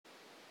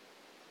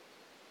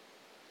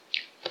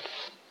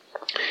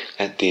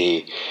At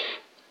the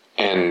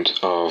end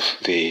of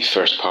the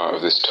first part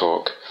of this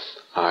talk,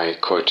 I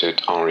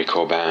quoted Henri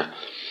Corbin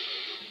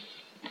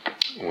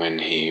when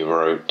he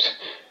wrote,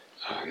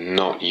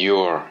 "Not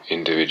your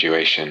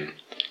individuation,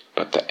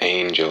 but the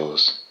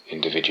angel's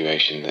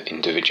individuation. The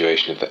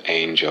individuation of the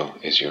angel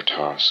is your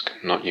task.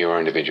 Not your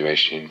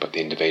individuation, but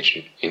the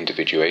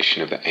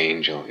individuation of the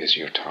angel is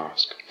your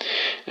task."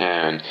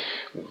 And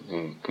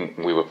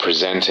we were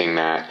presenting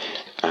that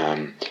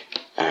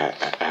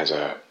as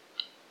a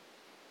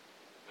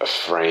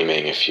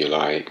framing, if you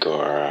like,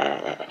 or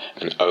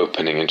an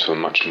opening into a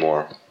much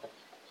more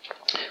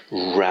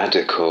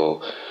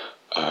radical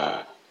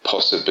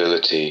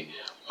possibility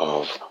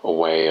of a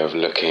way of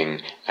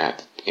looking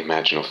at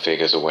imaginal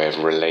figures, a way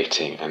of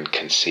relating and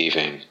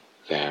conceiving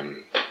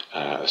them,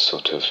 a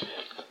sort of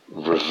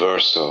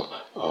reversal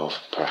of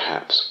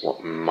perhaps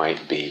what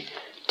might be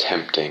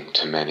tempting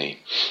to many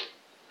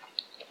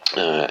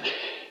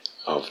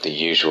of the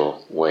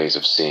usual ways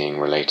of seeing,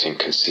 relating,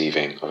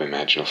 conceiving of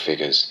imaginal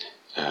figures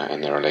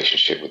and their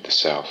relationship with the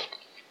self.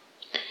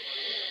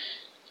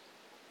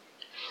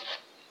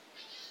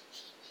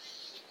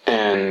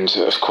 And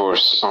of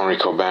course, Henri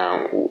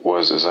Corbin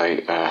was, as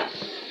I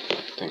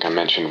think I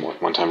mentioned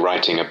one time,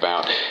 writing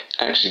about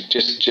actually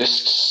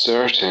just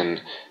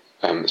certain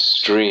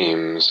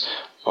streams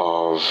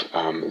of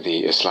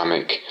the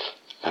Islamic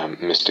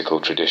mystical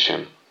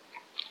tradition.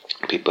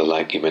 People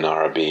like Ibn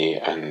Arabi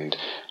and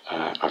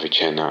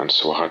Avicenna and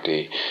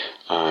Suhardi.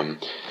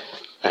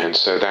 And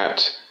so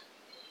that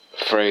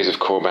phrase of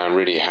Corbin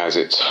really has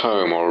its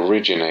home, or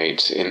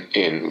originates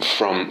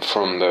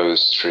from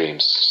those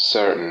streams,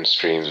 certain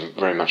streams,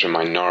 very much a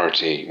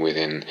minority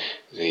within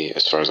the,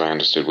 as far as I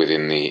understood,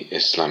 within the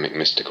Islamic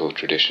mystical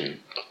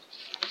tradition,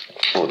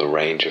 or the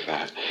range of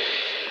that.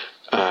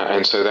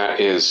 And so that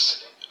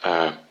is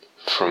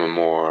from a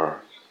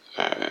more,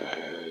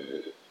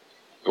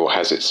 or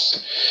has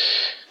its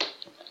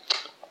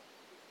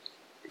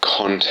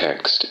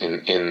context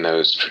in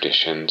those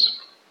traditions.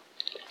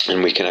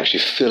 And we can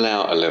actually fill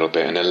out a little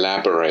bit and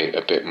elaborate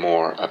a bit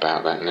more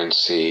about that, and then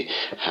see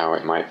how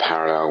it might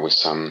parallel with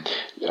some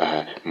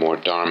more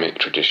Dharmic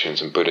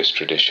traditions and Buddhist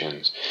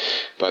traditions.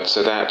 But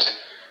so that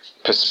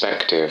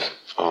perspective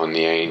on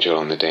the angel,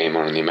 on the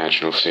daemon, on the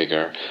imaginal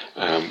figure,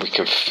 we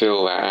can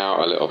fill that out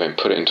a little bit and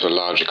put it into a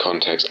larger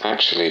context,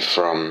 actually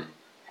from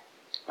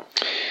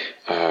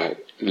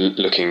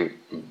looking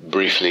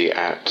briefly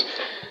at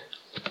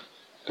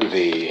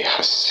the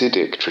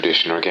Hasidic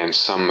tradition, or again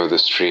some of the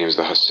streams,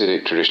 the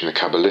Hasidic tradition, the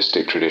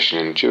Kabbalistic tradition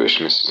in Jewish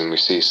mysticism. We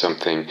see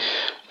something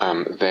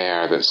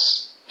there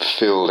that's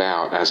filled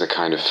out as a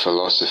kind of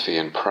philosophy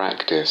and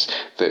practice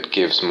that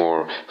gives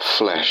more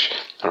flesh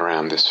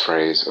around this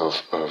phrase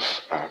of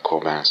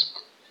Corbin's.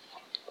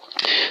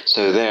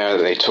 So there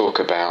they talk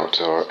about,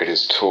 or it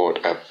is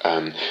taught,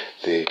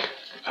 the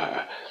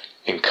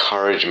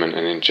encouragement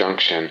and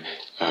injunction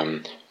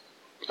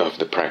of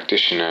the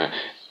practitioner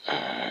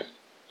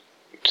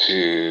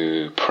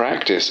to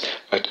practice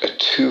a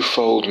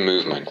twofold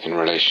movement in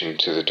relation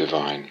to the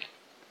divine.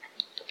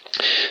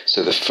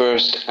 So the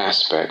first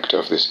aspect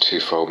of this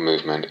twofold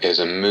movement is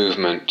a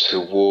movement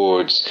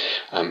towards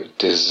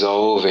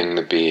dissolving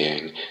the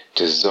being,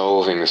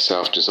 dissolving the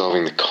self,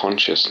 dissolving the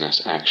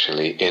consciousness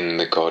actually in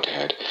the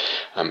Godhead,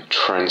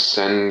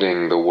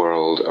 transcending the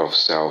world of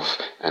self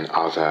and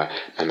other,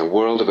 and the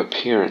world of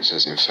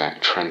appearances, in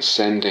fact,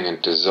 transcending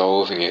and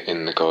dissolving it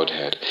in the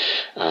Godhead.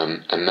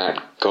 And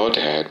that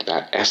Godhead,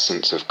 that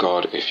essence of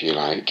God, if you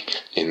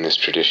like, in this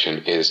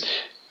tradition is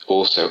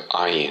also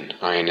ayin.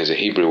 Ayin is a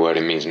Hebrew word.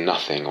 It means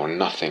nothing or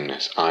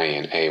nothingness.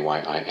 Ayin,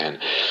 A-Y-I-N.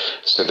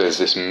 So there's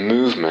this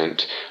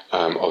movement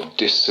of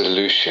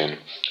dissolution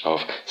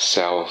of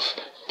self,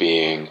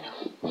 being,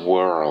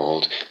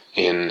 world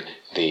in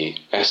the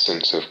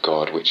essence of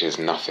God, which is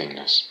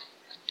nothingness.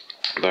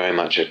 Very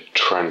much a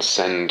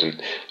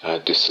transcendent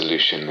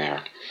dissolution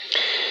there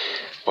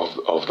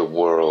of the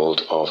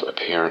world of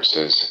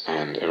appearances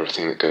and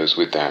everything that goes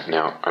with that.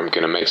 Now, I'm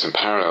going to make some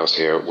parallels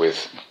here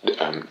with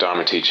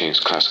Dharma teachings,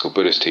 classical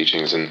Buddhist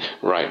teachings, and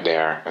right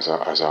there, as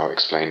I'll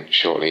explain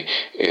shortly,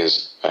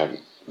 is a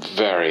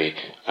very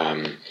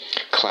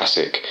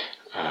classic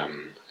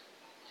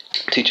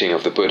teaching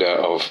of the Buddha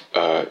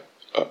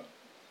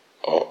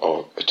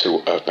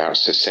about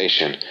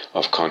cessation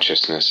of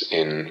consciousness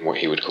in what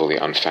he would call the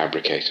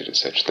unfabricated,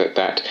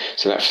 etc.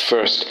 So that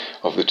first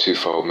of the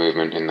twofold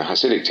movement in the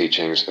Hasidic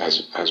teachings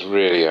has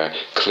really a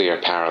clear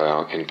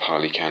parallel in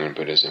Pali Canon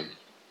Buddhism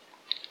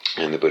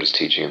and the Buddhist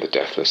teaching of the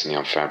deathless and the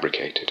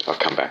unfabricated. I'll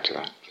come back to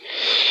that.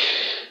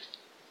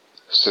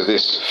 So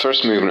this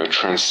first movement of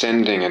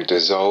transcending and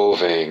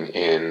dissolving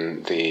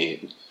in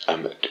the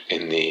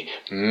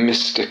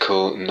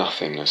mystical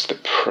nothingness, the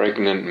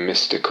pregnant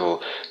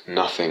mystical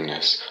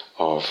nothingness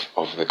of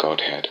the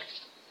Godhead.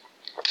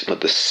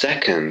 But the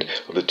second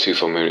of the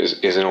twofold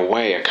movement is in a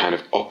way a kind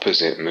of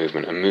opposite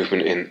movement, a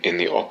movement in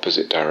the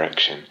opposite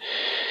direction.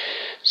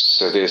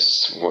 So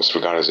this, what's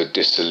regarded as a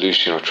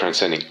dissolution or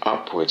transcending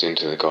upwards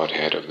into the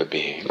Godhead of the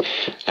being.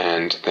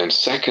 And then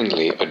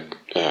secondly,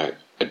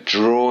 a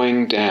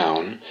drawing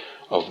down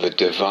of the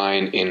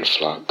divine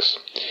influx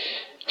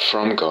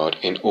from God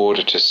in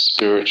order to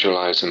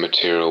spiritualize the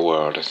material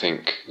world. I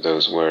think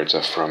those words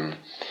are from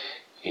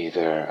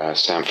either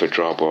Sanford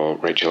Drob or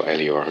Rachel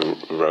Elior,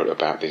 who wrote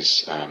about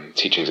these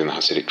teachings in the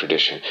Hasidic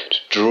tradition, to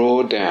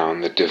draw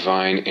down the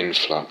divine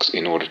influx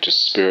in order to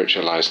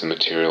spiritualize the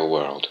material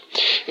world.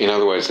 In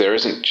other words, there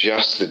isn't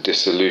just the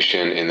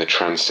dissolution in the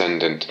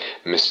transcendent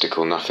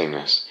mystical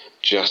nothingness,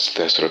 just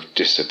the sort of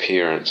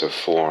disappearance of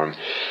form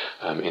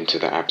into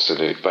the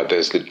absolute, but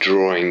there's the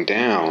drawing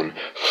down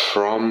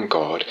from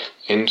God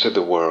into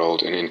the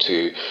world and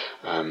into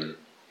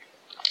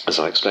as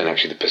I'll explain,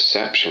 actually, the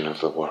perception of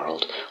the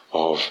world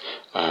of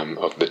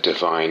the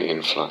divine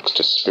influx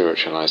to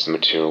spiritualize the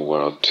material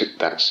world.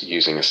 That's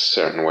using a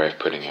certain way of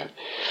putting it.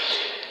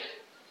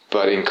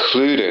 But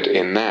included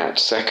in that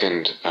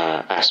second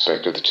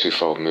aspect of the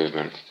twofold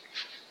movement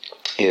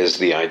is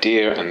the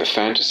idea and the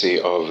fantasy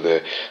of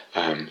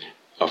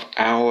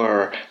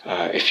our,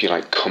 if you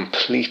like,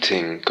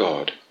 completing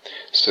God.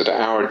 So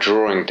that our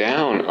drawing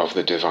down of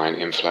the divine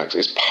influx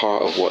is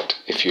part of what,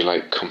 if you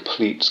like,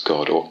 completes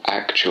God or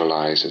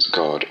actualizes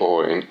God,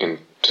 or in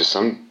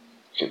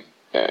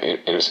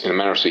a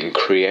manner of speaking,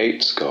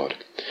 creates God.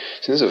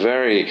 So this is a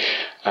very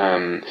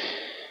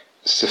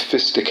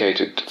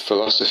sophisticated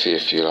philosophy,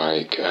 if you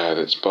like,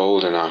 that's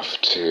bold enough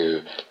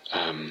to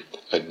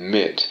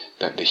admit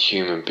that the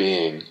human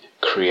being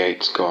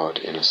creates God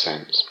in a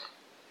sense.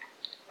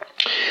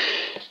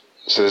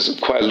 So there's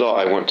quite a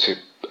lot I want to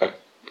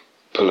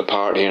pull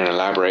apart here and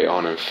elaborate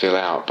on and fill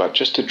out, but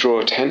just to draw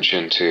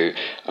attention to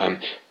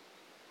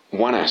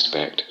one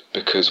aspect,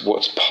 because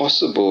what's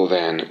possible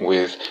then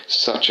with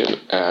such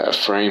a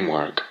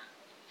framework,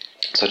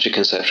 such a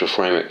conceptual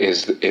framework,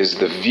 is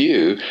the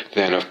view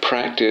then of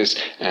practice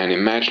and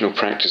imaginal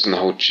practice and the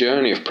whole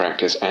journey of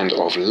practice and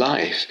of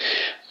life,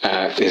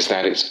 is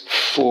that it's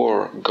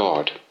for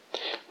God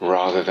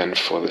rather than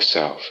for the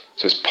self.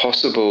 So it's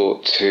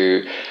possible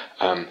to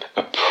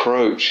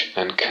approach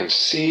and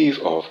conceive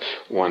of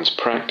one's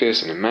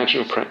practice and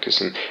imaginal practice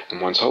and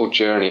one's whole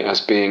journey as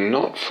being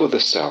not for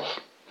the self,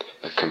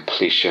 the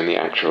completion, the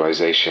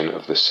actualization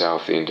of the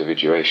self, the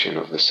individuation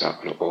of the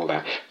self and all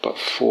that, but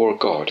for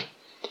God.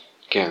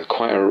 Again,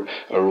 quite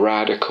a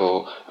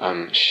radical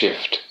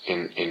shift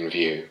in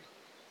view.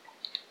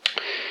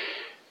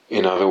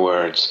 In other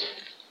words,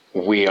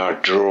 we are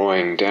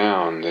drawing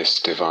down this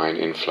divine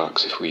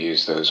influx, if we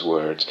use those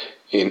words,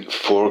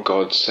 for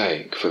God's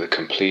sake, for the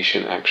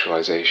completion,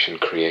 actualization,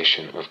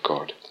 creation of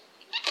God.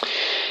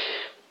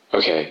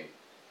 Okay.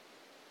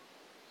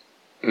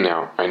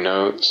 Now, I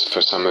know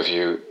for some of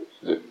you,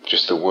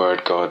 just the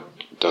word God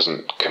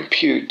doesn't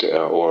compute,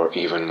 or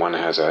even one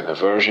has an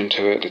aversion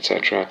to it,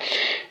 etc.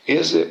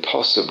 Is it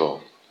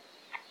possible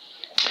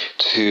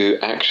to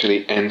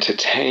actually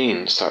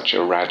entertain such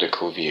a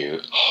radical view,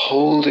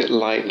 hold it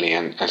lightly,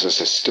 and, as I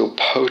said, still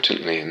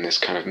potently in this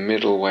kind of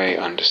middle way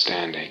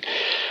understanding?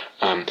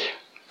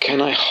 Can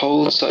I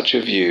hold such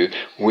a view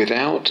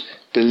without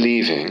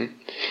believing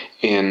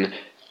in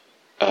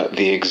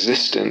the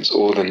existence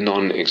or the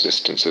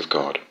non-existence of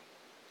God?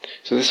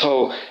 So this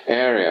whole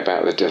area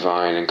about the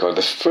divine and God,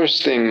 the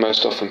first thing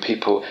most often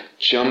people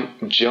jump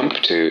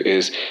to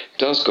is,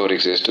 does God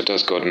exist or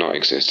does God not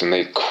exist? And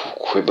they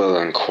quibble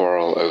and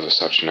quarrel over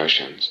such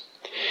notions.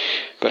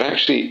 But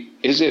actually,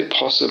 is it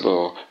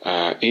possible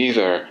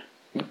either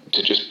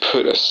to just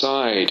put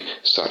aside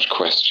such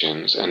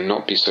questions and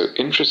not be so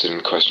interested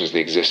in questions of the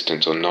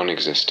existence or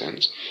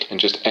non-existence, and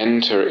just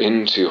enter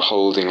into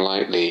holding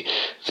lightly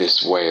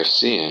this way of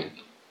seeing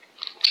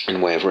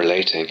and way of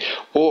relating,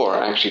 or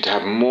actually to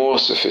have more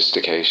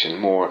sophistication,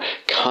 more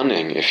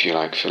cunning, if you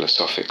like,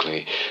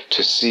 philosophically,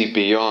 to see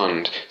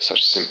beyond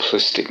such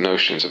simplistic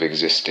notions of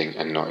existing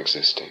and not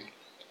existing?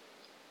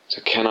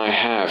 So can I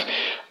have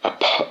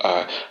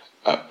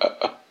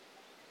a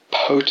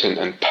potent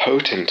and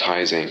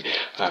potentizing,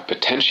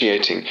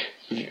 potentiating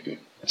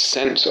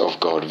sense of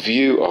God,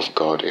 view of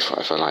God, if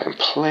I like, I'm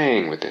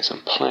playing with this,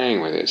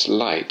 it's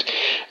light,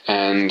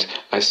 and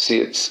I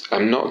see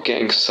I'm not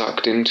getting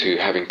sucked into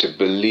having to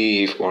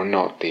believe or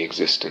not the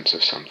existence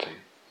of something.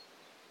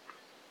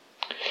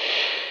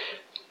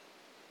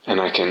 And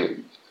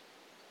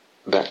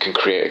that can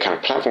create a kind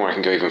of platform where I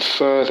can go even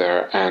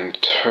further and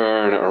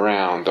turn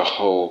around the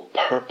whole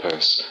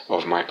purpose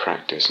of my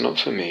practice, not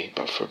for me,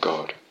 but for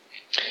God.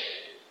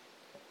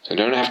 So I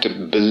don't have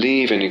to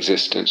believe in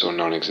existence or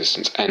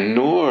non-existence, and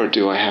nor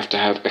do I have to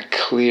have a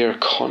clear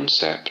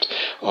concept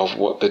of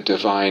what the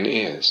divine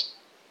is.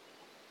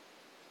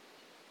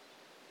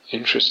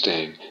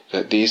 Interesting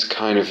that these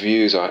kind of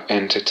views are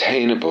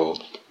entertainable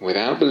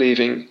without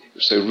believing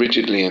so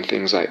rigidly in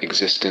things like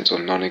existence or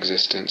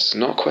non-existence. It's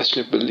not a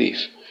question of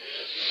belief,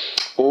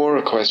 or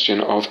a question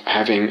of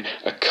having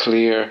a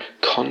clear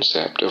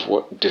concept of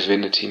what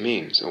divinity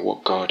means or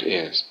what God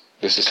is.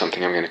 This is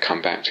something I'm going to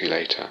come back to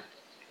later.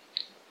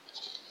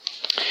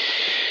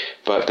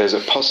 But there's a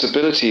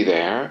possibility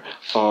there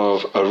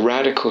of a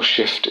radical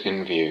shift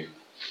in view.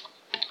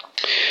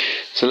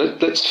 So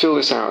let's fill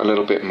this out a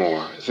little bit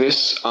more.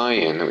 This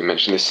ayin that we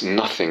mentioned, this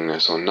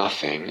nothingness or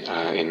nothing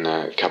in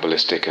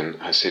Kabbalistic and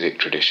Hasidic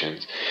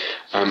traditions,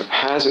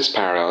 has its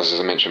parallels, as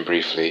I mentioned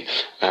briefly,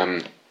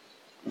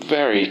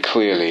 very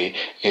clearly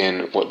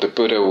in what the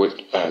Buddha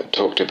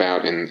talked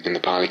about in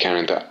the Pali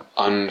Canon, the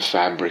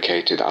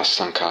unfabricated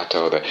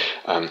asankata,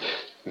 or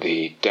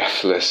the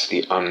deathless,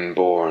 the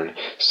unborn,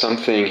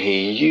 something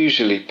he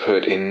usually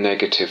put in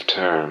negative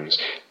terms,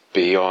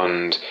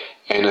 beyond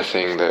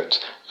anything that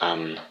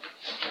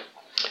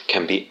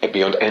can be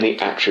beyond any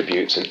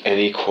attributes and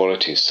any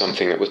qualities,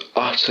 something that was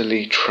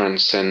utterly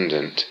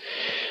transcendent,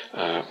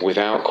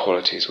 without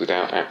qualities,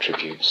 without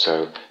attributes.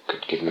 So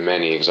could give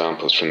many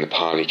examples from the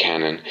Pali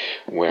Canon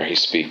where he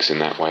speaks in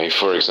that way.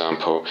 For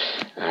example,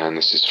 and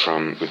this is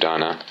from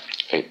Udana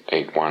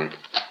 8.1,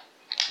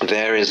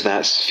 there is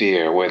that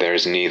sphere where there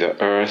is neither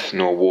earth,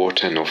 nor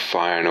water, nor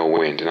fire, nor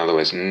wind. In other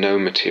words, no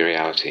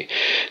materiality.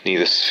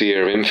 Neither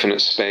sphere of infinite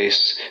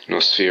space,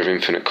 nor sphere of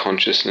infinite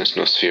consciousness,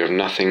 nor sphere of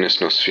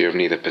nothingness, nor sphere of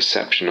neither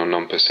perception nor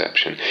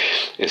non-perception.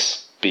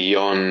 It's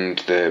beyond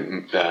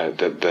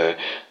the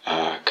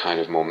kind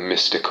of more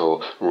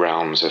mystical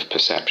realms of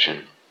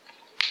perception.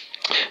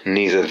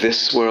 Neither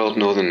this world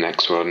nor the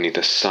next world,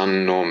 neither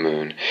sun nor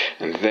moon.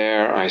 And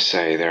there, I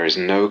say, there is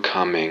no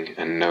coming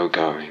and no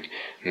going,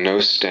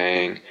 no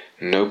staying,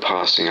 no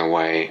passing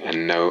away,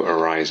 and no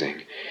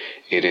arising.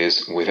 It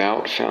is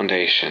without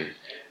foundation,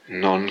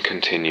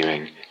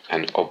 non-continuing,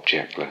 and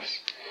objectless.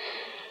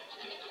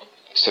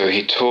 So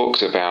he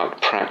talks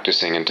about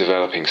practicing and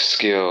developing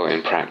skill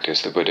in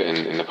practice, the Buddha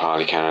in the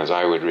Pali Canon, as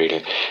I would read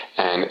it,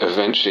 and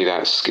eventually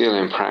that skill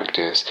in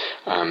practice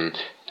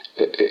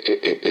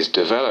is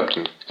developed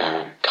and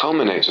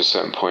culminates at a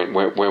certain point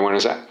where one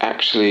is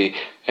actually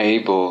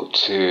able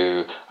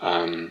to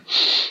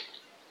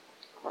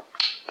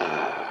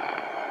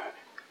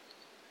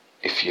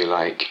if you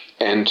like,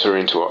 enter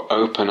into or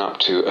open up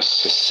to a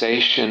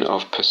cessation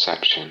of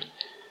perception,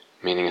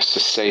 meaning a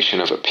cessation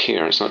of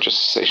appearance, not just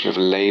a cessation of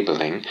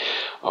labeling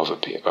of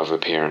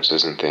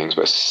appearances and things,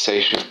 but a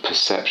cessation of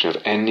perception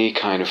of any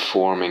kind of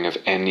forming of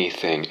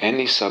anything,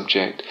 any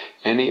subject,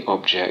 any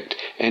object,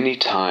 any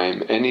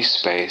time, any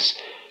space,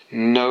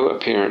 no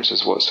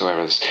appearances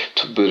whatsoever.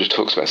 Buddha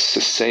talks about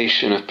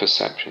cessation of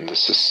perception, the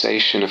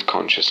cessation of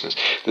consciousness,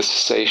 the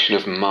cessation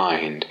of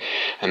mind.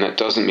 And that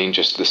doesn't mean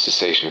just the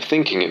cessation of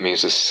thinking, it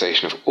means the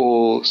cessation of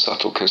all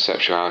subtle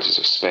conceptualities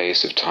of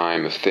space, of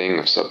time, of thing,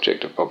 of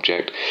subject, of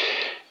object,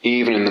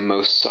 even in the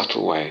most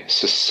subtle way.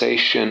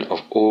 Cessation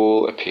of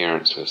all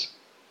appearances.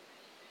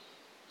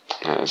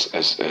 As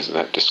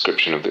that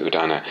description of the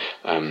Udana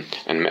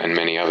and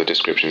many other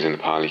descriptions in the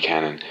Pali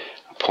Canon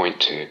point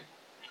to.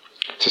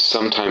 So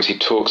sometimes he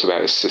talks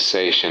about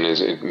cessation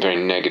as in very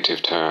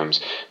negative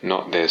terms,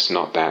 not this,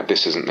 not that,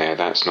 this isn't there,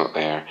 that's not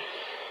there,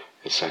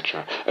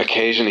 etc.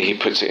 Occasionally he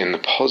puts it in the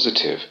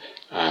positive,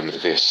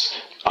 this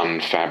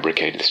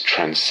unfabricated, this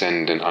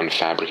transcendent,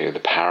 unfabricated, the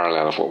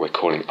parallel of what we're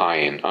calling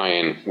ayin.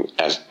 Ayin,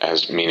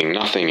 as meaning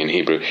nothing in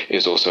Hebrew,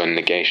 is also a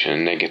negation, a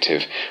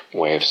negative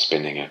way of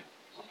spinning it.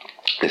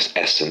 This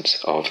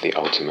essence of the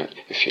ultimate,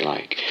 if you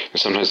like. And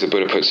sometimes the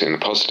Buddha puts it in the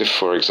positive.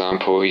 For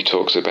example, he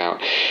talks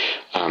about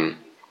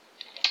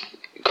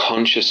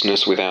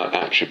consciousness without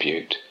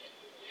attribute.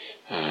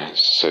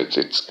 So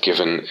it's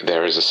given,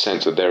 there is a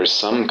sense that there is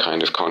some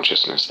kind of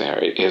consciousness there.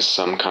 It is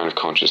some kind of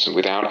consciousness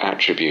without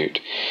attribute,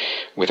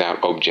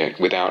 without object,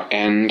 without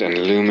end, and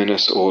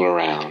luminous all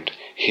around.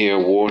 Here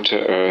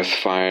water, earth,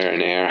 fire,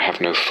 and air have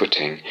no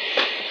footing.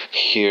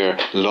 Here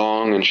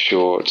long and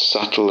short,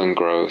 subtle and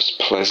gross,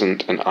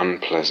 pleasant and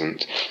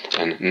unpleasant,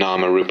 and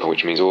nama-rupa,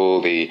 which means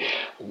all the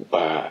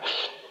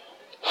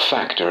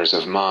factors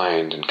of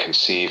mind and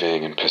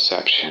conceiving and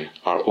perception,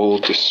 are all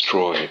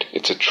destroyed.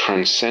 It's a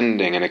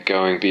transcending and a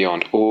going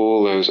beyond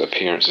all those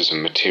appearances of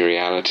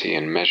materiality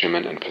and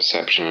measurement and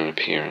perception and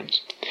appearance.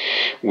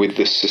 With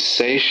the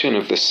cessation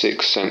of the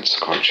six sense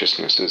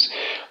consciousnesses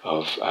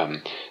of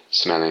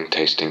smelling,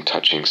 tasting,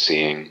 touching,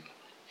 seeing,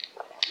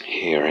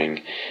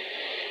 hearing,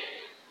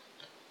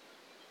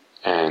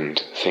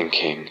 and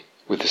thinking,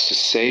 with the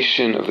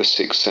cessation of the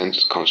six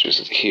sense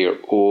consciousness, here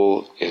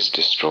all is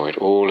destroyed.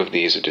 All of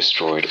these are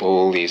destroyed.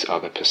 All these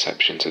other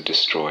perceptions are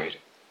destroyed.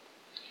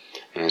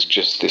 And there's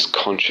just this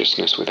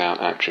consciousness without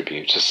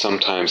attributes. So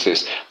sometimes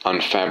this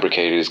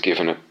unfabricated is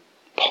given a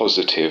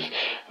positive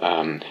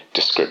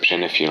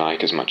description, if you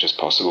like, as much as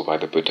possible by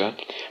the Buddha.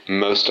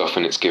 Most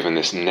often it's given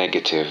this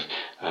negative,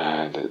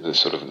 the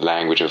sort of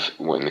language of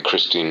what in the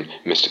Christian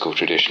mystical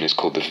tradition is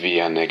called the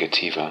via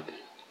negativa.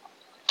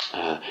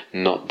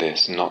 Not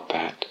this, not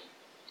that.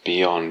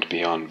 Beyond,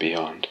 beyond,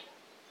 beyond.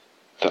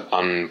 The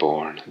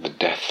unborn, the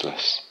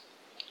deathless.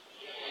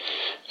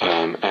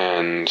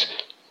 And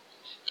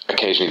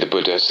occasionally the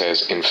Buddha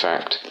says, in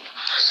fact,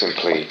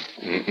 simply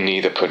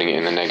neither putting it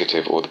in the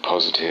negative or the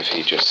positive,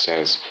 he just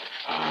says,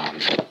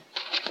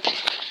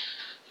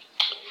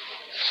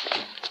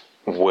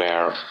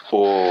 where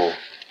all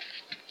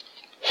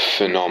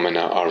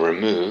phenomena are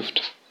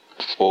removed,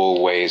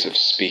 all ways of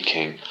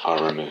speaking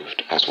are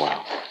removed as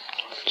well.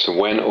 So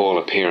when all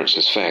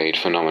appearances fade,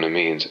 phenomena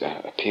means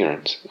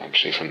appearance,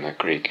 actually from the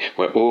Greek,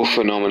 where all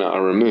phenomena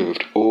are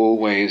removed, all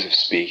ways of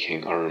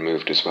speaking are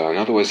removed as well. In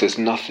other words, there's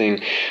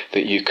nothing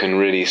that you can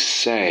really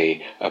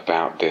say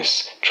about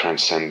this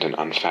transcendent,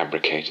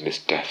 unfabricated, this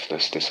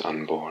deathless, this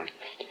unborn.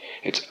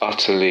 It's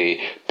utterly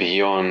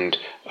beyond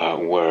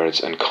words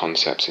and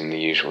concepts in the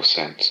usual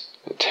sense,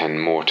 that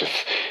tend more to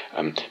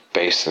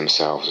base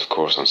themselves, of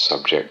course, on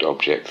subject,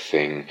 object,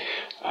 thing,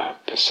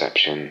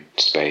 perception,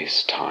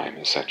 space, time,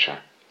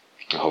 etc.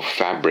 The whole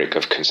fabric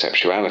of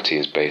conceptuality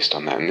is based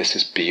on that, and this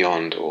is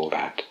beyond all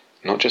that.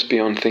 Not just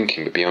beyond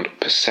thinking, but beyond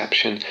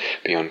perception,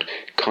 beyond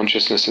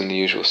consciousness in the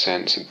usual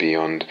sense,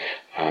 beyond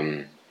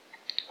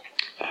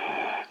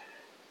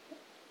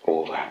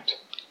all that.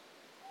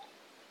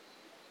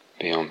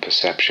 Beyond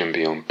perception,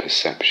 beyond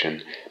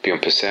conception,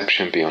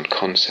 beyond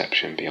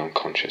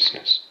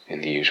consciousness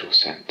in the usual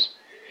sense.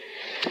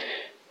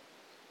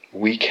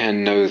 We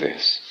can know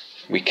this.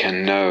 We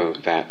can know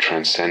that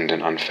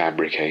transcendent,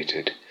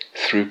 unfabricated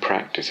through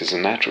practice. It's a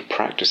matter of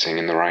practicing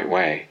in the right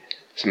way.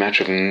 It's a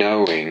matter of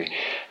knowing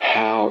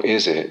how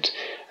is it,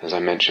 as I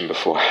mentioned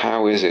before,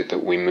 how is it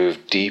that we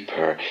move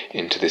deeper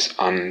into this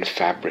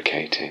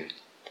unfabricating?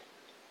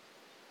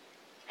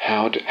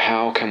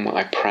 How can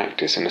I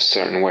practice in a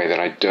certain way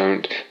that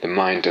the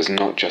mind does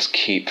not just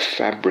keep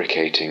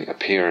fabricating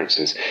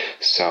appearances,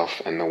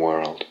 self and the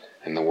world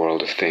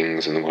of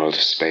things and the world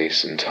of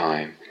space and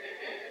time.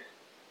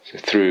 So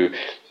through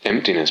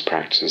emptiness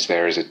practices,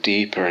 there is a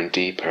deeper and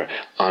deeper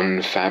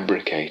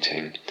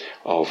unfabricating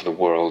of the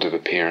world of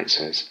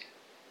appearances.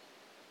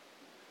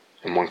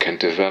 And one can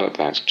develop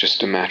that. It's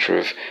just a matter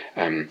of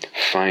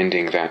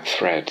finding that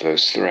thread,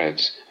 those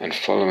threads, and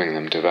following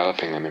them,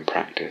 developing them in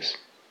practice.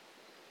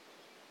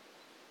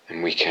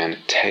 And we can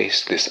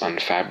taste this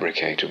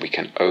unfabricated, we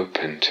can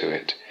open to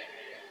it.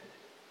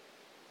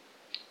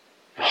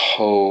 A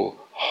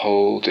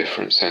whole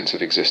different sense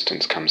of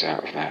existence comes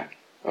out of that,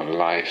 of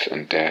life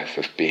and death,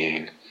 of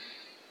being.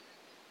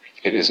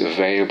 It is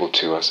available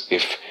to us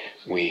if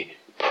we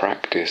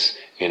practice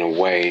in a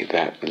way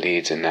that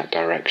leads in that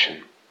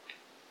direction.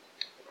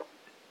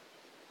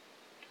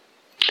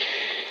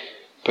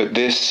 But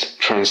this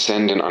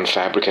transcendent,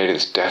 unfabricated,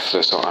 this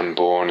deathless or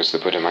unborn, as the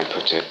Buddha might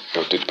put it,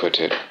 or did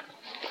put it,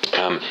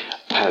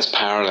 has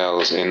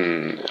parallels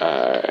in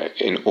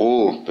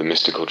all the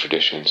mystical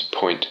traditions.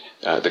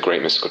 The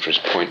great mystical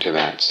traditions point to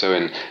that. So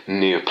in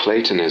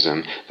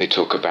Neoplatonism, they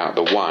talk about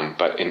the one,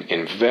 but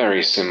in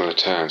very similar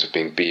terms of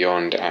being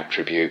beyond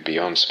attribute,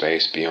 beyond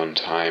space, beyond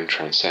time,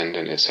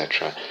 transcendent,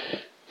 etc.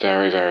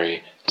 Very,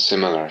 very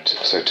similar.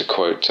 So to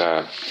quote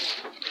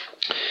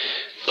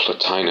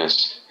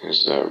Plotinus,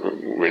 who's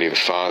really the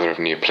father of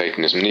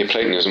Neoplatonism.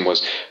 Neoplatonism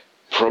was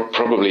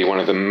probably one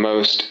of the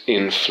most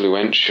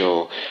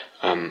influential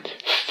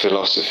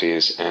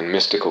philosophies and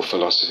mystical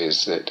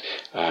philosophies that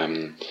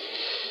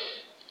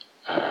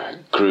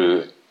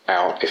grew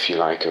out, if you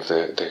like, of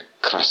the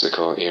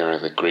classical era,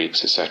 the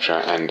Greeks, etc.,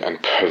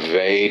 and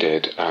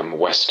pervaded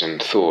Western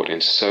thought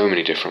in so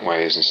many different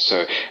ways, and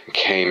so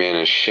came in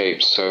and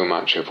shaped so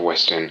much of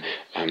Western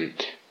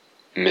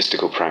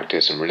mystical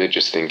practice and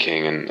religious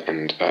thinking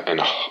and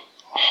a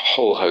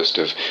whole host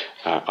of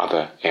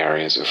other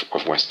areas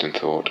of Western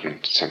thought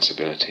and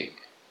sensibility.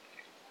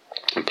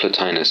 And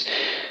Plotinus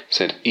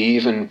said,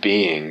 even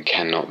being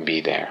cannot be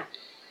there.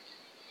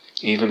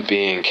 Even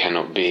being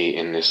cannot be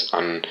in this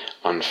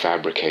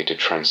unfabricated,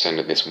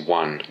 transcendent, this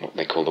one, what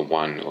they call the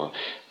one, or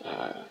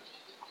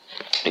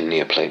in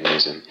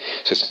Neoplatonism.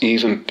 So it's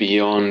even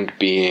beyond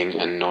being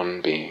and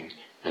non-being.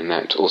 And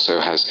that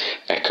also has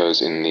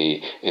echoes in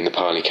the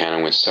Pali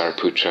Canon, when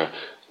Sariputra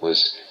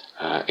was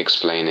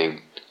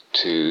explaining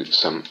to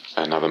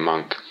another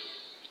monk.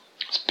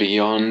 It's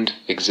beyond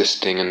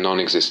existing and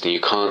non-existing.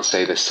 You can't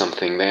say there's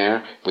something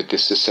there with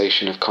this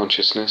cessation of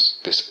consciousness,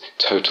 this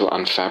total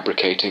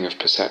unfabricating of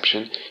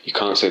perception. You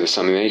can't say there's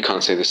something there, you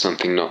can't say there's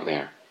something not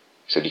there.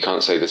 He said you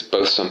can't say there's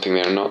both something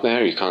there and not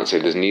there, you can't say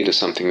there's neither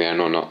something there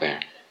nor not there.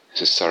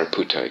 This is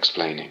Sariputta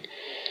explaining.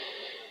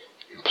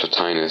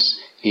 Plotinus,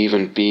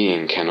 even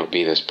being cannot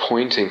be this,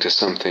 pointing to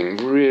something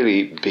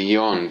really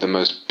beyond the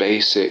most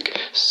basic,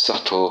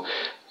 subtle,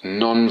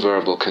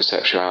 non-verbal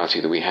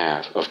conceptuality that we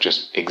have of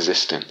just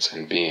existence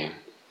and being.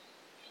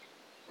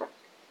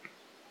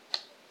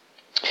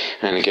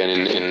 And again,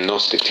 in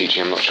Gnostic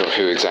teaching, I'm not sure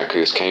who exactly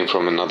this came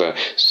from, another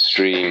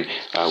stream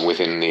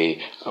within the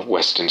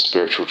Western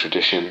spiritual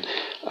tradition.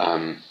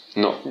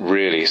 Not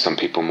really, some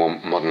people more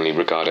modernly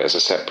regard it as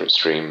a separate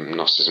stream.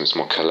 Gnosticism is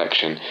more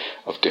collection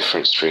of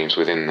different streams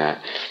within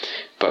that.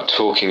 But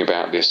talking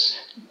about this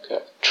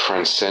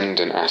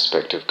transcendent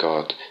aspect of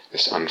God,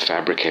 this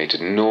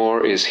unfabricated,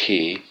 nor is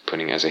he,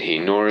 putting as a he,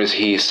 nor is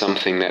he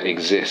something that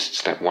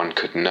exists that one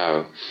could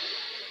know,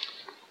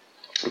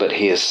 but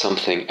he is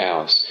something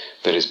else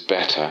that is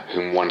better,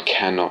 whom one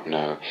cannot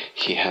know.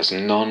 He has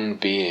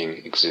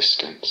non-being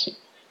existence.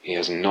 He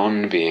has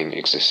non-being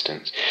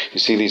existence. You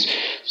see these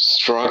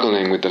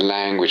struggling with the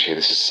language here.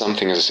 This is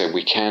something, as I said,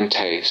 we can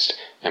taste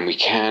and we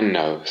can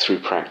know through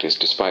practice.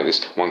 Despite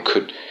this, one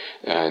could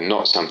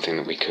not something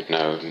that we could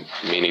know,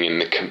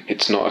 meaning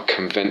it's not a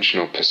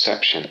conventional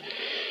perception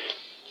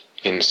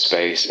in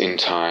space, in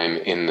time,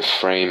 in the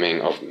framing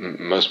of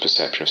most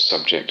perception of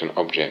subject and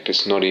object.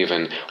 It's not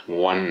even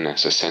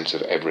oneness, a sense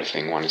of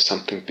everything one. It's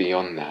something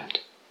beyond that.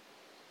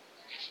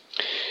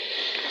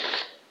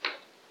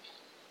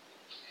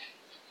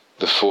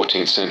 The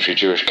 14th century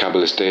Jewish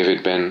Kabbalist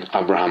David ben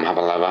Abraham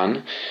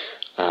Havalavan,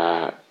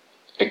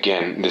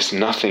 again, this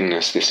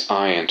nothingness, this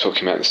ayin,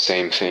 talking about the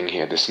same thing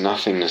here, this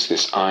nothingness,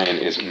 this ayin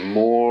is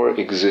more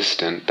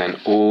existent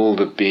than all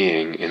the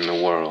being in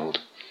the world.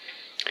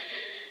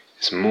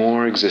 It's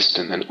more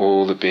existent than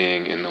all the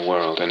being in the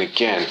world. And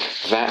again,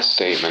 that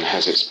statement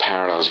has its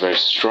parallels very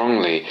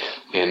strongly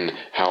in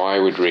how I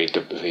would read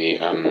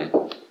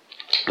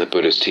the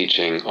Buddha's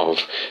teaching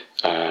of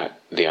the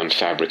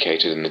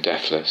unfabricated and the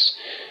deathless.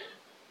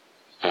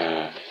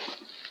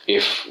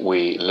 If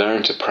we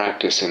learn to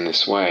practice in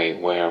this way,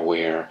 where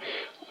we're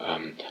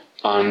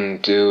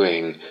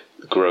undoing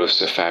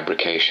grosser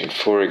fabrication,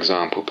 for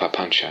example,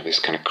 papancha, this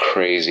kind of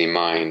crazy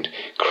mind,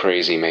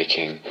 crazy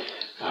making,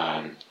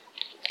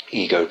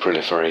 ego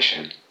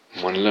proliferation.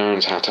 One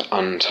learns how to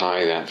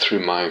untie that through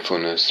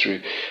mindfulness,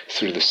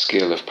 through the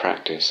skill of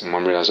practice, and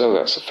one realizes, oh,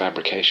 that's a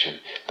fabrication.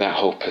 That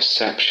whole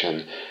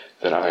perception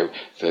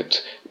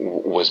that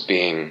was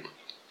being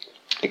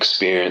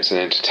experienced and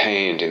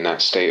entertained in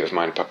that state of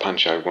mind,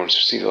 papancha, one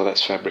sees, oh,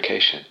 that's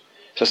fabrication.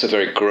 So that's a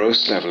very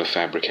gross level of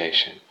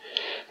fabrication.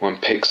 One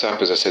picks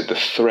up, as I said, the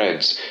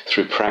threads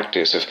through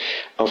practice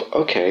of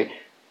okay,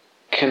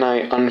 can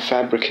I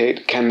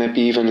unfabricate? Can there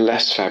be even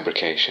less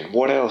fabrication?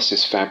 What else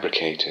is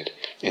fabricated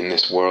in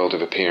this world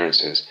of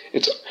appearances?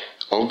 It's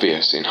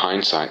obvious in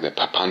hindsight that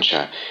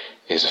papancha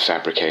is a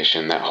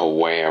fabrication, that whole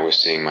way I was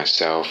seeing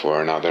myself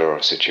or another or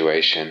a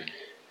situation.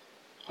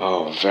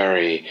 Oh,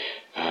 very,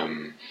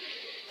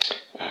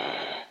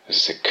 as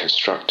I said,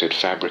 constructed,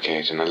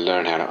 fabricated, and I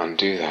learn how to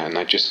undo that, and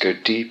I just go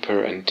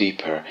deeper and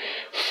deeper,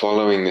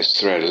 following this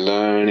thread,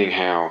 learning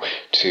how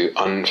to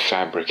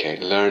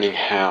unfabricate, learning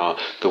how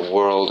the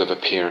world of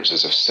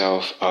appearances of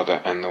self,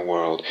 other, and the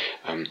world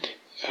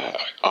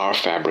are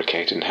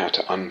fabricated, and how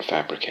to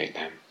unfabricate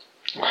them,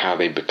 or how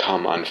they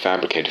become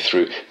unfabricated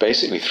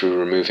through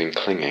removing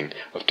clinging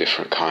of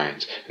different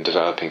kinds and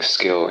developing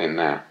skill in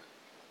that.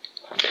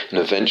 And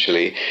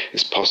eventually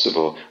it's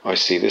possible, I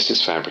see this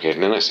is fabricated,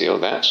 and then I see, oh,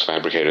 that's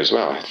fabricated as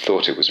well. I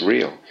thought it was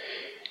real.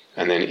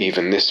 And then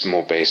even this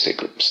more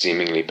basic,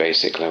 seemingly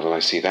basic level, I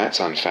see that's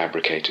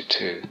unfabricated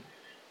too.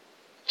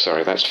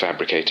 Sorry, that's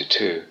fabricated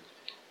too.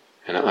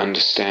 And I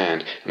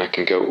understand, and I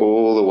can go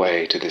all the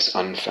way to this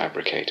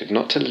unfabricated.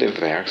 Not to live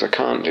there, because I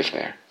can't live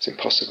there. It's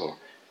impossible.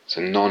 It's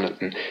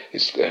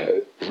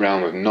a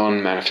realm of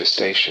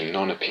non-manifestation,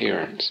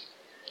 non-appearance.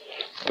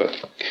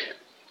 But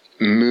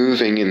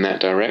moving in that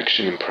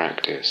direction in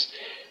practice,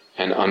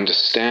 and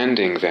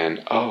understanding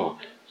then, oh,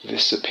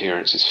 this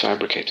appearance is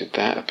fabricated,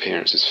 that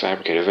appearance is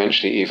fabricated.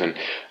 Eventually even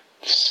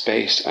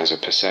space as a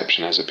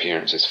perception, as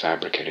appearance is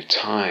fabricated.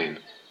 Time,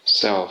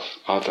 self,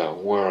 other,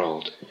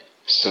 world,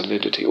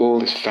 solidity, all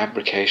this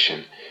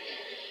fabrication.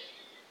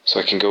 So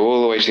I can go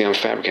all the way to the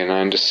unfabricated, and I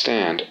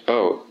understand,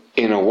 oh,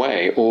 in a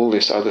way, all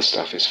this other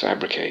stuff is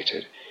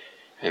fabricated.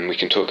 And we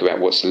can talk about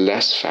what's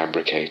less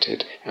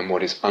fabricated and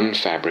what is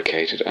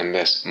unfabricated and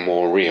thus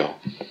more real.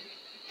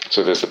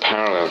 So there's the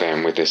parallel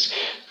then with this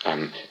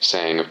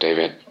saying of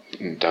David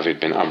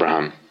ben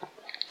Abraham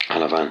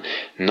Halavan.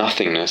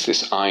 Nothingness,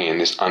 this ayin,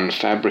 this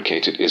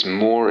unfabricated, is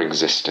more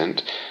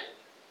existent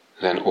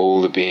than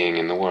all the being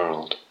in the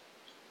world.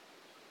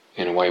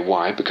 In a way,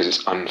 why? Because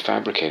it's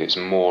unfabricated, it's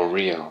more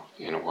real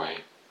in a way.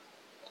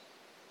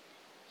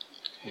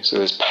 So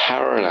there's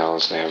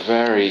parallels there,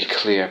 very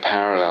clear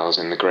parallels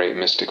in the great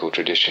mystical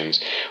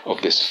traditions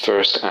of this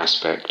first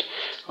aspect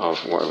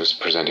of what I was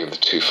presenting, the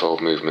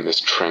twofold movement, this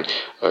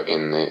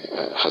in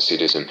the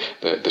Hasidism,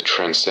 the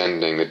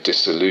transcending, the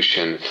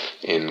dissolution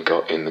in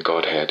the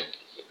Godhead,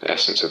 the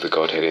essence of the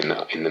Godhead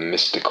in the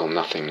mystical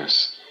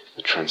nothingness,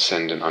 the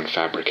transcendent,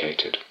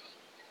 unfabricated.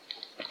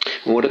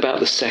 And what about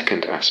the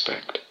second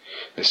aspect,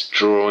 this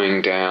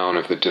drawing down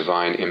of the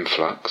divine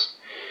influx?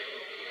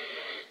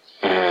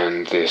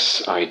 And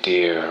this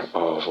idea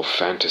of, or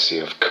fantasy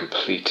of,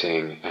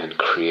 completing and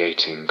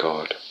creating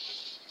God.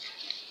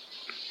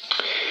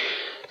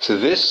 So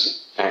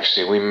this,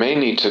 actually, we may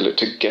need to look,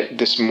 to get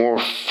this more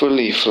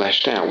fully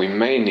fleshed out, we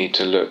may need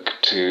to look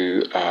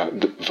to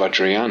the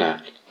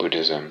Vajrayana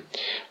Buddhism,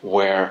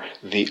 where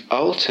the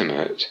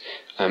ultimate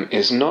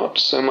is not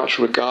so much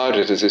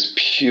regarded as this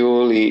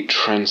purely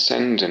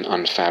transcendent,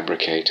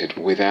 unfabricated,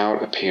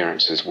 without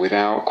appearances,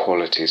 without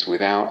qualities,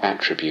 without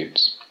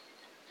attributes.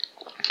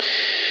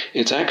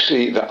 It's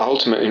actually the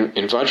ultimate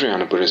in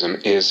Vajrayana Buddhism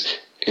is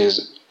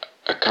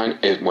a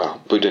kind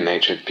of, Buddha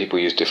nature, people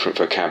use different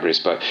vocabularies,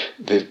 but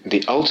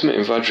the ultimate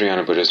in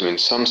Vajrayana Buddhism, in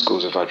some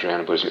schools of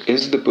Vajrayana Buddhism,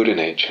 is the Buddha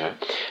nature,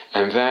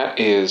 and that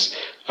is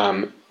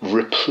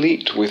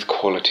replete with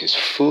qualities,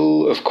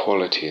 full of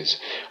qualities,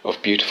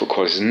 of beautiful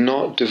qualities,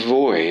 not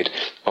devoid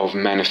of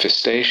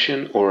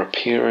manifestation or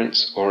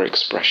appearance or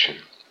expression.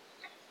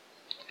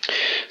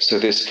 So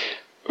this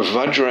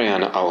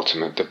Vajrayana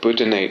ultimate, the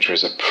Buddha nature,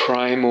 is a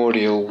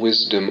primordial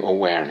wisdom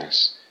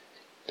awareness.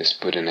 This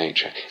Buddha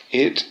nature,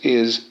 it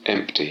is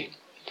empty,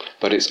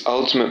 but it's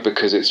ultimate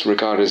because it's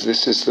regarded as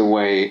this is the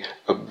way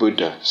a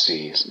Buddha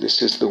sees.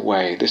 This is the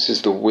way, this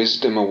is the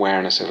wisdom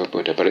awareness of a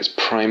Buddha, but it's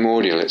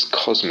primordial, it's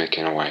cosmic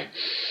in a way.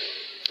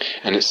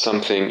 And it's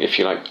something, if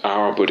you like,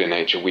 our Buddha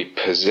nature, we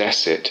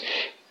possess it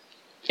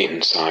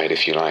inside,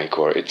 if you like,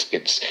 or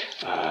it's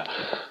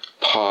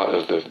part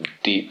of the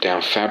deep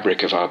down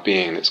fabric of our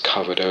being that's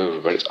covered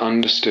over, but it's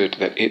understood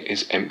that it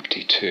is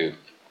empty too.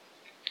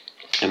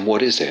 And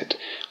what is it?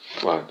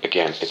 Well,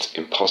 again, it's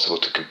impossible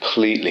to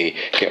completely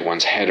get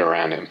one's head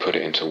around it and put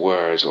it into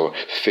words or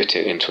fit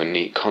it into a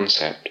neat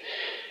concept.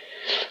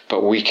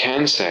 But we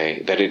can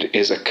say that it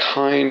is a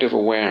kind of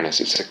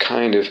awareness, it's a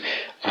kind of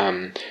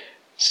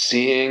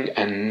seeing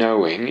and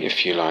knowing,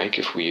 if you like,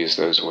 if we use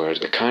those words,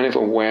 a kind of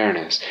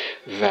awareness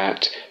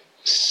that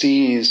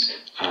sees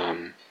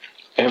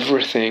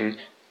everything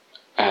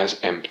as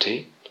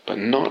empty, but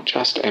not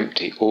just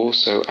empty,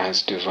 also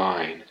as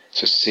divine.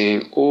 So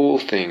seeing all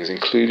things,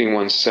 including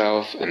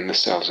oneself and the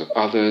selves of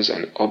others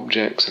and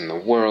objects and the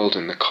world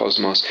and the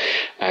cosmos,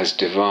 as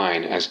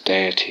divine, as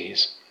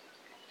deities.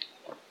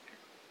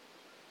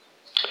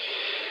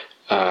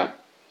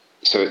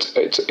 So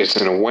it's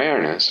an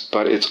awareness,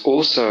 but it's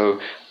also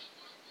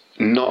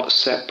not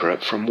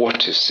separate from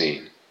what is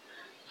seen.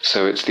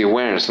 So it's the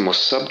awareness, the more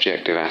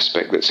subjective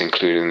aspect that's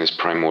included in this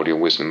primordial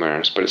wisdom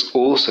awareness, but it's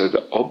also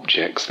the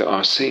objects that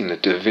are seen, the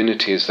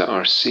divinities that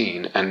are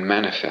seen and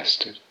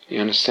manifested. You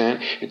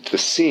understand? It's the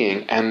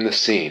seeing and the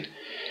seen.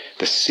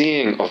 The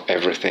seeing of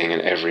everything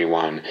and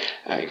everyone,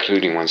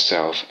 including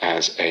oneself,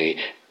 as a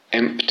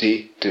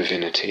empty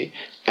divinity,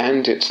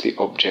 and it's the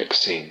object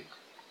seen.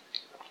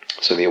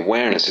 So the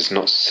awareness is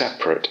not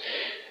separate,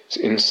 it's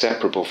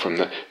inseparable from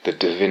the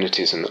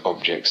divinities and the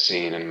objects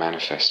seen and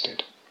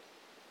manifested.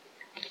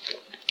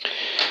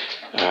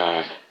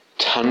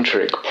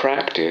 Tantric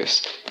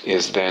practice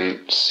is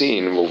then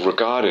seen, or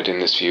regarded in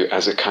this view,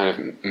 as a kind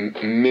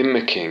of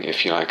mimicking,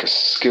 if you like, a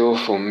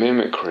skillful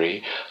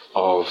mimicry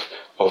of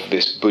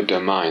this Buddha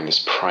mind,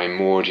 this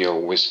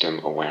primordial wisdom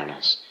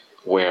awareness,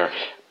 where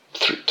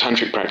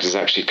tantric practice is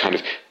actually kind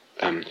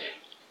of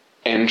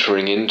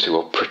entering into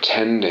or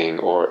pretending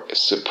or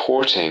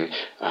supporting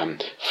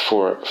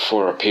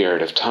for a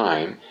period of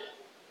time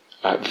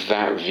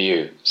that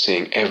view,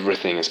 seeing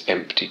everything as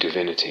empty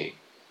divinity.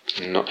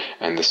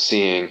 And the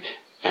seeing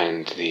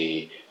and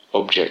the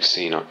objects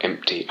seen are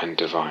empty and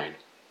divine.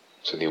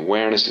 So the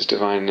awareness is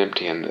divine and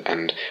empty,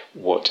 and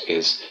what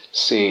is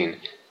seen,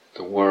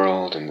 the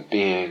world and the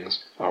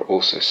beings, are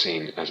also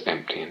seen as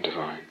empty and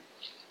divine.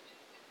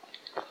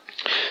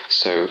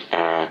 So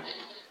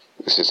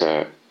this is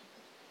a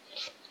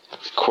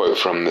quote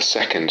from the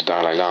second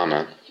Dalai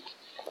Lama,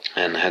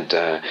 and had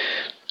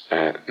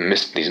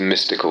these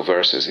mystical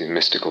verses, these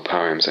mystical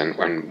poems, and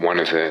one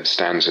of the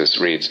stanzas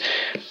reads,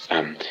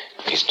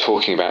 he's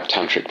talking about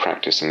tantric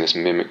practice and this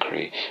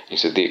mimicry. He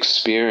said, the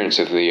experience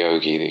of the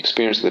yogi, the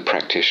experience of the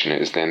practitioner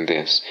is then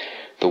this: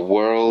 the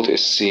world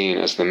is seen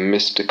as the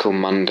mystical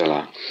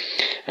mandala,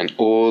 and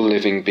all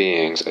living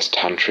beings as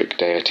tantric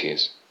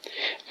deities.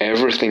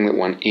 Everything that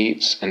one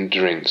eats and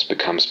drinks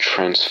becomes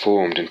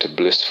transformed into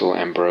blissful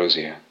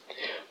ambrosia.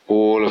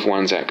 All of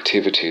one's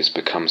activities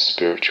become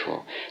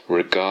spiritual,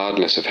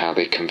 regardless of how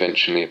they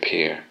conventionally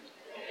appear.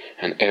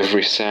 And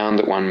every sound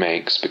that one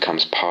makes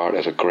becomes part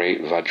of a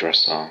great Vajra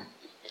song.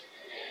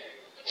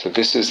 So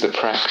this is the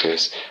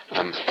practice,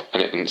 and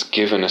it's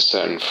given a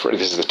certain.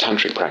 This is the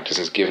tantric practice,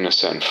 and it's given a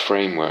certain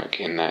framework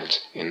in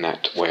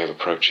that way of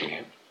approaching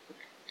it.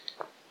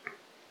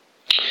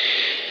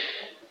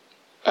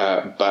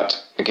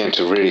 But again,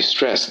 to really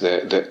stress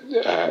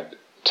that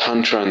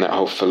Tantra and that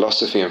whole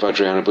philosophy and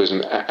Vajrayana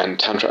Buddhism and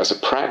Tantra as a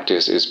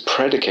practice is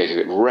predicated,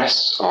 it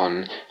rests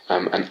on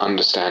an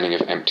understanding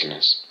of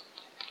emptiness.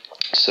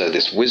 So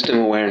this wisdom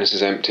awareness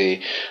is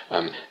empty.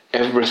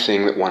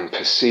 Everything that one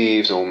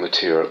perceives, all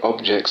material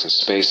objects and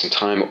space and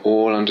time, are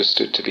all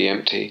understood to be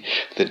empty.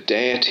 The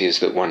deities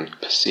that one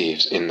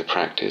perceives in the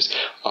practice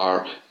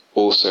are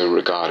also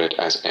regarded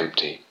as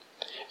empty.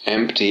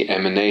 Empty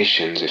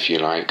emanations, if you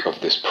like, of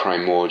this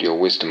primordial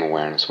wisdom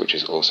awareness, which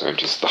is also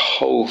empty. So the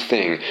whole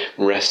thing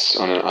rests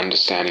on an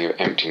understanding of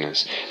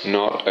emptiness,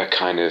 not a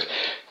kind of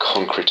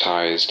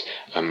concretized,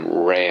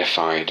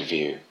 reified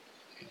view.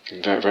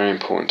 Very, very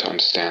important to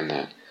understand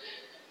that.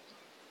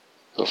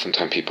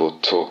 Oftentimes people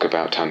talk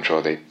about Tantra,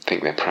 or they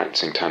think they're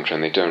practicing Tantra,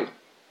 and they don't.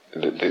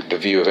 The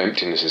view of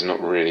emptiness is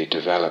not really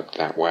developed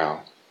that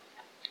well.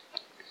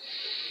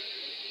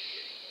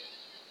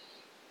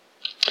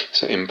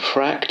 So in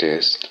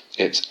practice,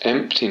 It's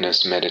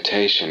emptiness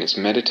meditation. It's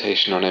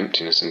meditation on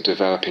emptiness and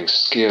developing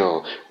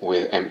skill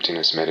with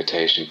emptiness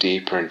meditation,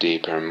 deeper and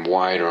deeper and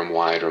wider and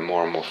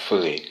more and more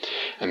fully.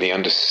 And the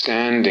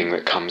understanding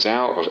that comes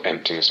out of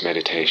emptiness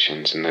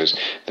meditations and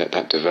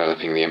that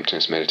developing the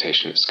emptiness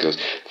meditation skills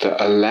that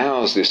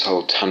allows this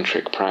whole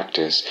tantric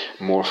practice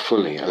more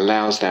fully,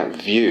 allows that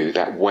view,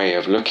 that way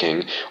of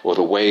looking, or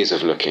the ways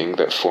of looking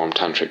that form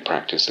tantric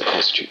practice, that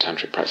constitute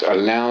tantric practice,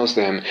 allows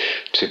them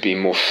to be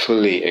more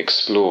fully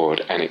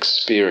explored and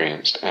experienced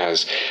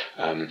as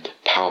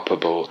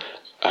palpable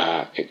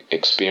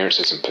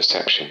experiences and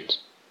perceptions.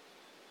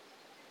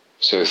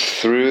 So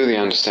through the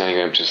understanding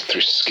of emptiness,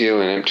 through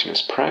skill in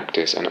emptiness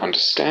practice and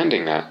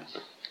understanding that,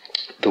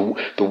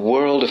 the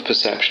world of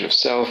perception of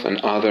self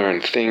and other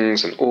and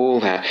things and all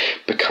that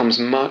becomes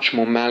much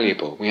more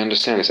malleable. We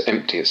understand it's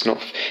empty,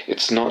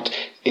 it's not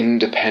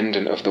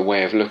independent of the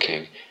way of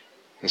looking.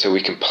 And so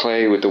we can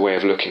play with the way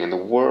of looking, and the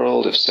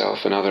world of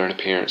self and other and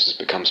appearances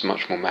becomes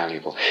much more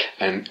malleable.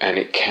 And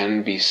it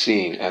can be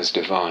seen as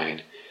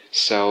divine.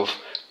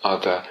 Self,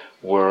 other,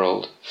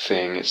 world,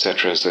 thing,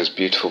 etc., as those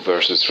beautiful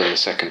verses from the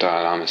second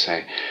Dalai Lama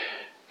say,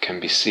 can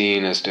be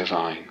seen as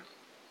divine.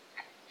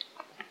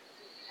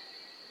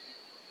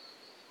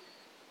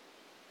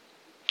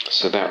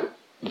 So that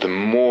the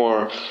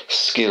more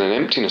skill in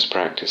emptiness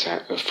practice,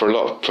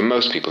 for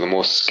most people, the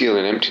more skill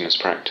in emptiness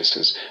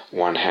practices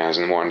one has,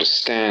 and the more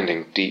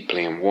understanding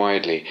deeply and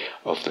widely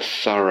of the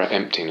thorough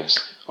emptiness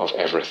of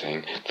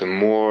everything, the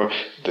more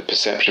the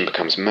perception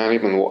becomes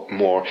malleable, and the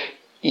more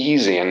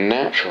easy and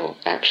natural,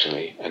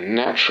 actually, a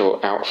natural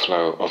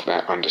outflow of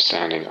that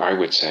understanding, I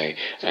would say,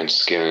 and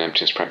skill in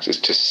emptiness practice,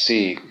 to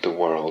see the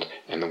world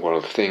and the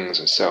world of things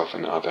and self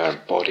and other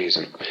bodies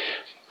and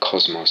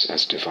cosmos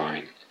as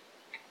divine.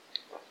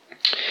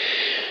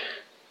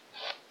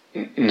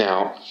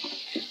 Now,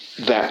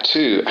 that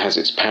too has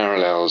its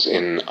parallels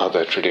in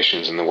other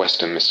traditions, in the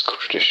Western mystical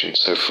tradition.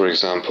 So, for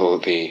example,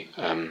 the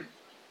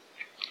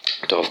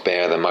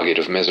Burbea, the Maggid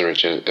of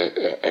Mezerich,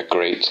 a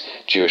great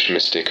Jewish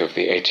mystic of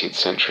the 18th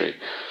century,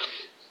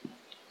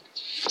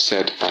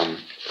 said,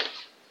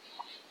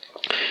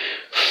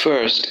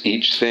 first,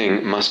 each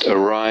thing must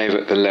arrive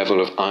at the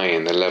level of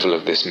ayin, the level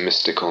of this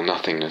mystical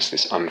nothingness,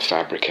 this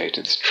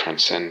unfabricated, this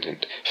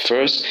transcendent.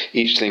 First,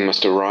 each thing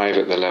must arrive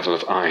at the level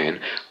of ayin.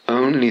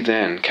 Only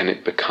then can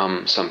it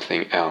become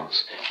something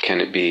else. Can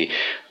it be,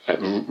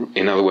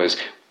 in other words,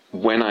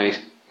 when I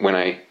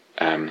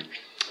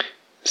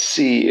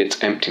see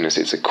its emptiness,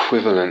 its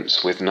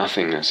equivalence with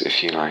nothingness,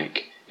 if you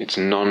like, its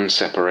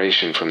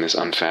non-separation from this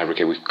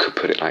unfabricated, we could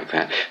put it like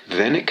that,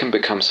 then it can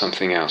become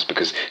something else,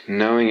 because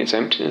knowing its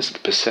emptiness, the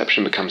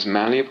perception becomes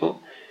malleable,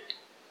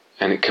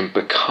 and it can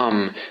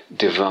become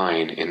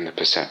divine in the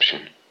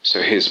perception.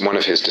 So one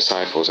of his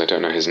disciples, I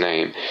don't know his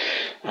name,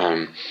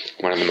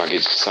 one of the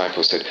Maggid's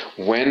disciples said,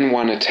 when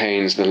one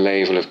attains the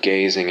level of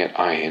gazing at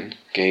ayin,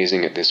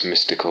 gazing at this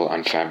mystical,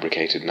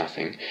 unfabricated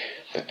nothing,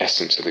 the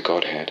essence of the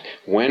Godhead,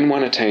 when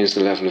one attains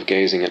the level of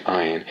gazing at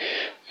ayin,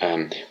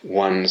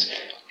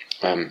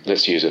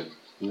 let's use a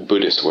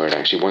Buddhist word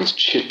actually, one's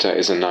chitta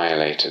is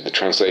annihilated. The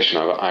translation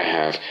I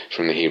have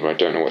from the Hebrew, I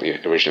don't know what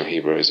the original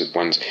Hebrew is, that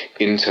one's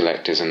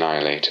intellect is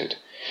annihilated.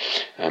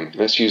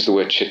 Let's use the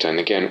word chitta, and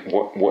again,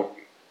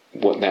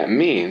 what that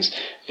means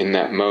in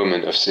that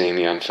moment of seeing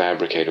the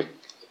unfabricated,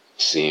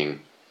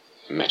 seeing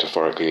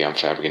metaphorically the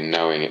unfabricated,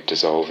 knowing it,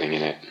 dissolving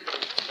in it.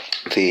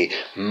 The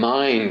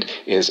mind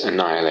is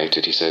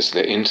annihilated, he says.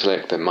 The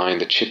intellect, the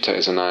mind, the chitta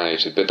is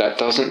annihilated. But that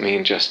doesn't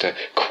mean just a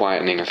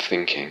quietening of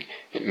thinking.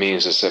 It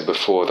means, as I said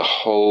before, the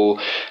whole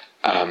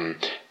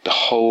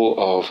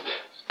of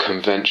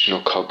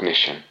conventional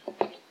cognition.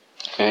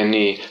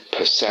 Any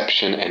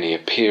perception, any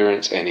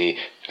appearance, any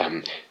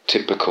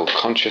typical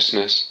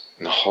consciousness,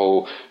 and the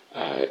whole,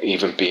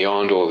 even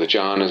beyond all the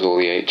jhanas, all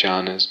the 8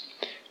 jhanas,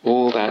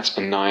 all that's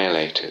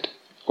annihilated.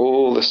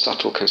 All the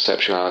subtle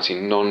conceptuality,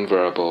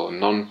 non-verbal,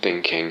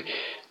 non-thinking,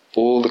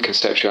 all the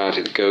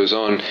conceptuality that goes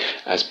on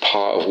as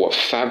part of what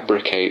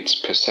fabricates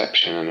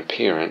perception and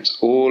appearance,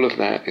 all of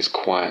that is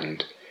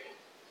quietened.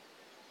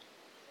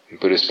 In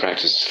Buddhist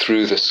practice,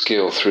 through the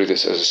skill, through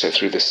this, as I said,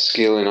 through the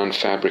skill in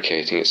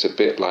unfabricating, it's a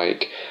bit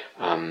like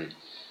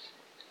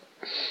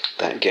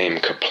that game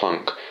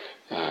Kerplunk,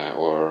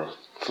 or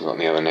I've forgotten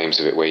the other names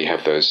of it, where you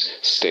have those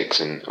sticks,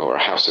 or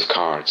a house of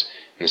cards.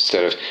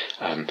 Instead of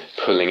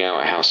pulling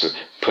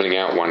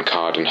out one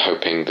card and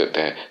hoping that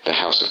the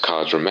house of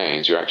cards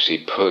remains, you're actually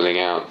pulling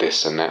out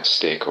this and that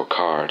stick or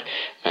card,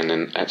 and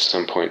then at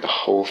some point the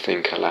whole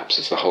thing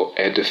collapses. The whole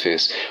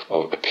edifice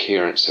of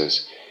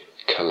appearances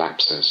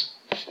collapses,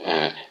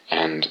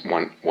 and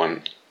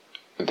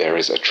there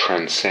is a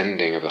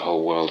transcending of the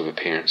whole world of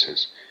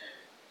appearances.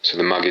 So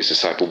the Maggid's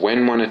disciple,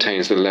 when one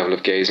attains the level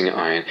of gazing at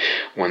ayin,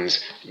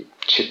 one's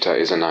chitta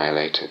is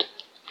annihilated.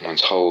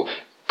 One's whole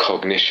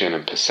cognition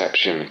and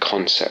perception and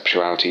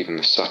conceptuality, even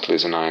the subtle,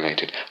 is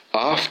annihilated.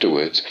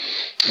 Afterwards,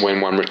 when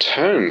one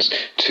returns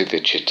to the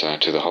chitta,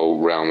 to the whole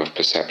realm of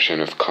perception,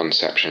 of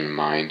conception,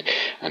 mind,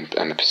 and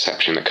the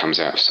perception that comes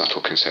out of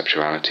subtle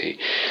conceptuality,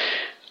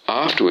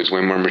 afterwards,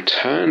 when one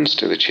returns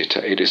to the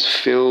citta, it is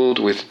filled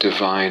with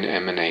divine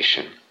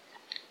emanation.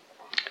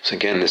 So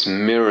again, this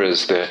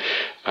mirrors the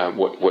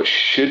what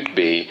should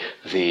be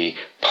the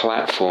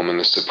platform and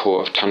the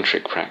support of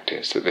tantric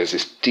practice, that there's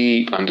this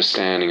deep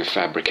understanding of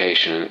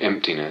fabrication and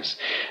emptiness,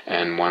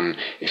 and one,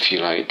 if you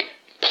like,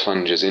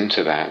 plunges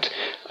into that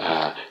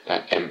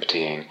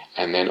emptying,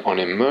 and then on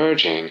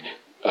emerging,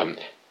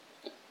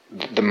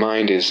 the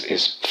mind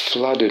is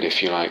flooded,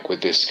 if you like,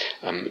 with this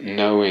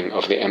knowing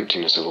of the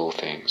emptiness of all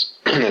things.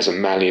 There's a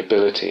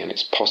malleability, and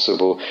it's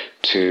possible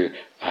to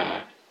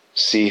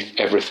see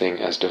everything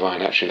as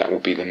divine. Actually, that will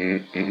be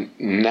the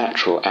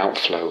natural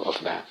outflow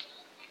of that.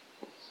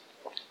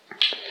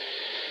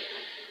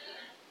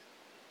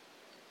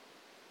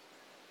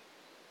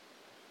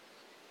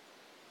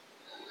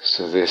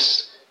 So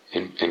this,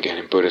 again,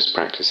 in Buddhist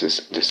practice,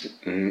 is this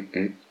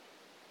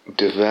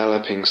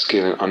developing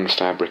skill in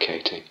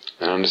unfabricating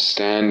and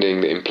understanding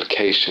the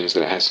implications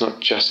that it has. Not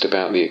just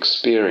about the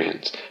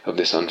experience of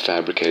this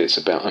unfabricated, it's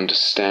about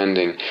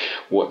understanding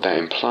what that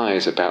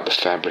implies about the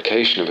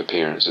fabrication of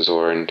appearances,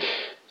 or in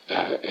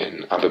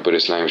other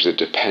Buddhist language, the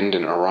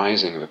dependent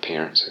arising of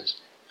appearances,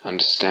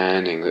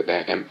 understanding that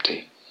they're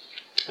empty.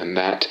 And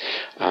that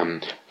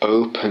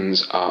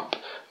opens up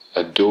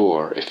a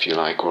door, if you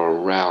like, or a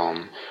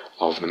realm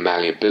of the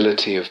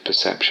malleability of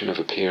perception of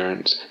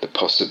appearance, the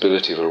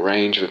possibility of a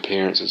range of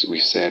appearances, as we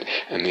said,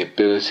 and the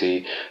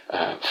ability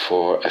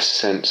for a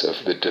sense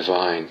of the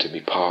divine to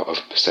be part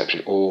of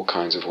perception, all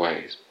kinds of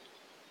ways.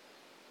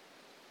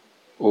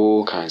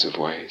 All kinds of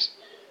ways.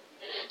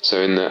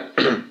 So in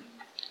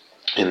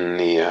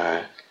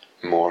the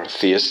more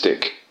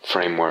theistic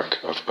framework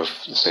of,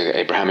 say, the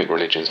Abrahamic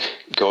religions,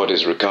 God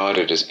is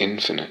regarded as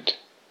infinite.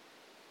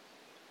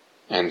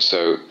 And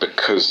so,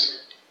 because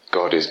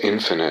God is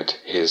infinite,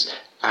 his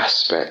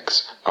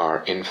aspects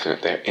are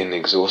infinite, they're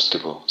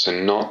inexhaustible. So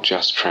not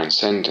just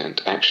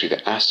transcendent, actually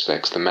the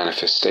aspects, the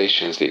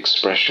manifestations, the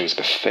expressions,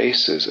 the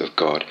faces of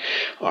God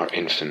are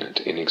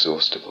infinite,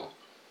 inexhaustible.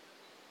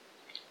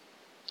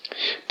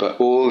 But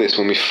all this,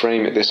 when we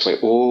frame it this way,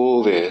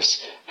 all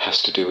this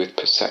has to do with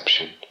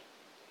perception.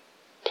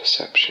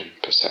 Perception,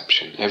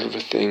 perception.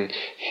 Everything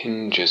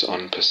hinges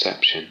on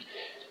perception.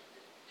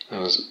 I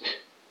was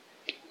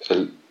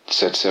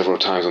said several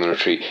times on the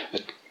retreat,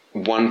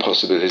 one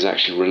possibility is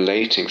actually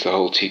relating to the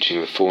whole teaching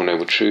of the Four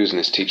Noble Truths and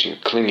this teaching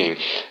of clinging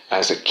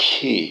as a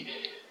key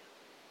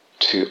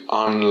to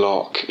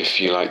unlock, if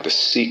you like, the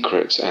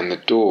secrets and the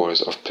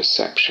doors of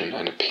perception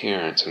and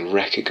appearance, and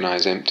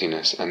recognize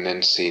emptiness, and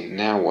then see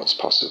now what's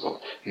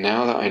possible.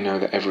 Now that I know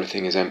that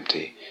everything is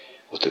empty,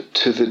 or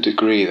to the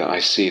degree that I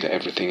see that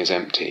everything is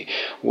empty,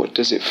 what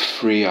does it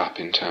free up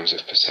in terms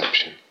of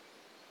perception?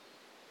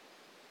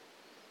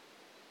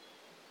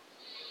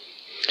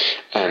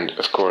 And,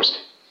 of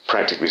course,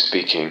 practically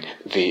speaking,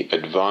 the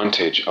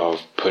advantage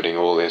of putting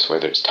all this,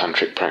 whether it's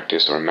tantric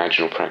practice or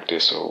imaginal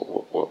practice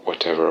or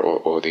whatever,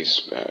 or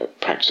these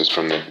practices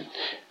from the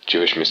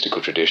Jewish mystical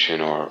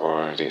tradition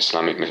or the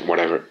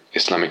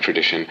Islamic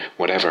tradition,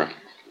 whatever,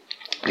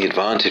 the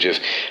advantage of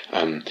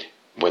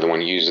whether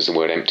one uses the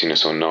word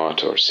emptiness or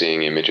not, or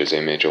seeing image as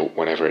image, or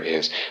whatever it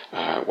is,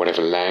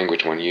 whatever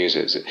language one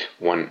uses,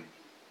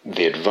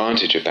 the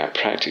advantage of that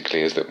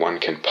practically is that one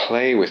can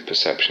play with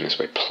perception this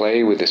way,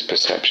 play with this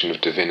perception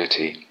of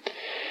divinity.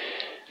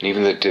 And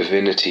even the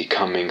divinity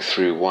coming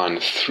through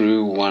one's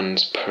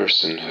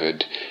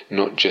personhood,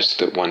 not just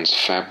that one's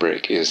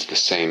fabric is the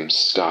same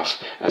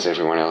stuff as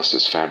everyone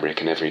else's fabric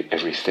and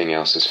everything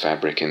else's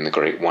fabric in the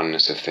great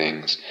oneness of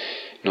things.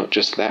 Not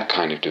just that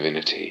kind of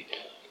divinity.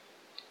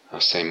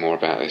 I'll say more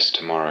about this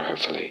tomorrow,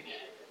 hopefully.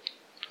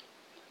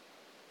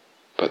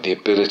 But the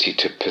ability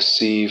to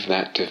perceive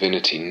that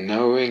divinity,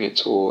 knowing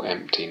it's all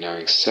empty,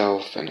 knowing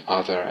self and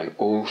other and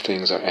all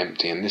things are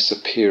empty, and this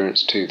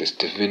appearance too, this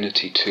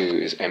divinity too,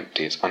 is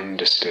empty, it's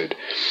understood.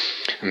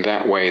 And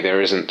that way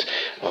there's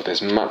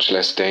much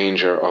less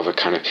danger of a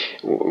kind of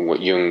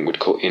what Jung would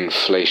call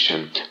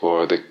inflation,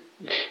 or the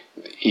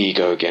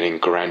ego getting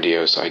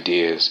grandiose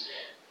ideas,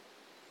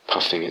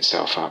 puffing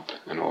itself up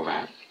and all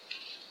that.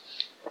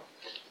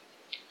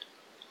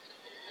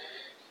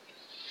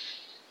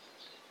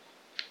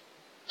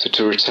 So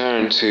to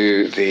return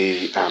to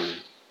the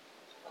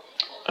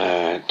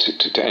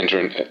to enter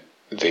in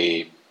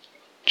the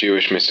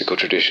Jewish mystical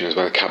tradition as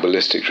well, the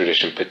Kabbalistic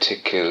tradition,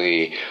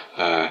 particularly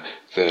the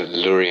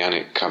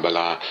Lurianic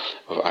Kabbalah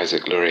of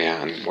Isaac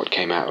Luria and what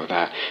came out of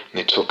that.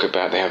 And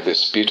they have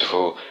this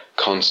beautiful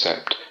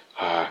concept,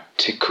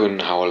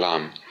 Tikkun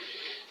Haolam,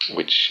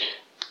 which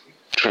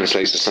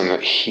translates to something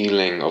like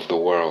healing of the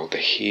world, the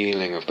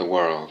healing of the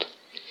world.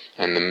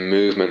 And the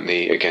movement,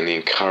 the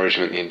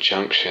encouragement, the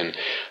injunction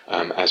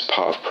as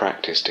part of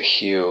practice to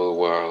heal the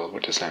world.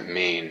 What does that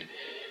mean?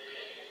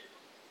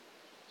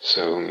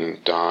 So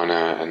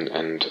dana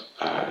and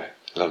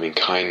loving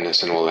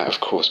kindness and all that, of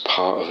course,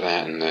 part of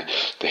that.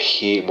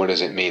 And what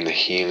does it mean? The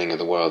healing of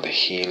the world, the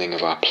healing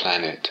of our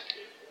planet,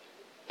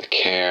 the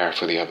care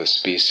for the other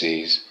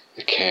species,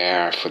 the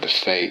care for the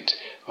fate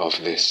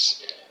of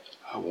this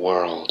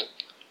world.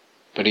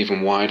 But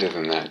even wider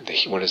than that,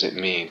 what does it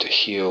mean to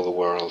heal the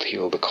world,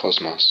 heal the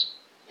cosmos?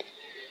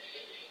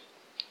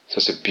 So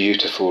it's a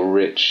beautiful,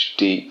 rich,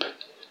 deep,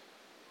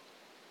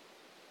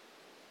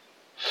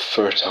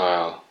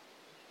 fertile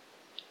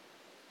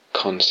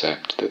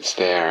concept that's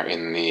there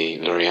in the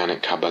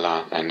Lurianic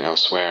Kabbalah and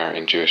elsewhere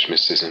in Jewish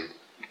mysticism.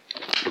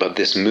 But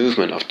this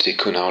movement of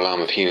Tikkun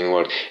Haolam, of healing the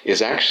world,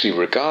 is actually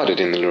regarded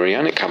in the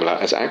Lurianic Kabbalah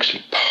as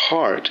actually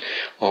part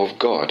of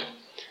God.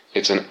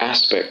 It's an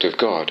aspect of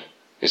God.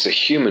 It's a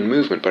human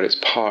movement, but it's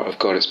part of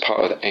God. It's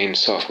part of the Ein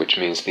Sof, which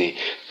means the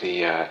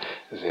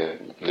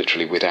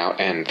literally without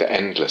end, the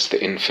endless,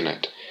 the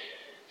infinite.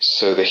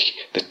 So the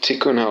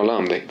Tikkun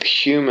Haolam, the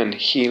human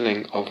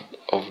healing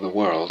of the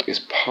world, is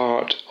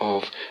part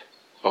of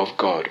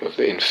God, of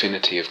the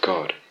infinity of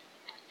God.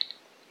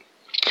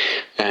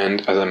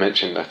 And as I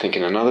mentioned, I think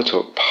in another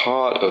talk,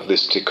 part of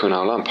this Tikkun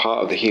Haolam,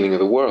 part of the healing of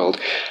the world,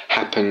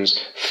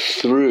 happens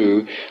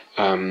through,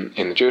 in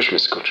the Jewish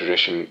mystical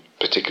tradition,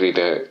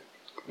 particularly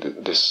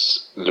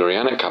this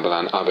Lurianic Kabbalah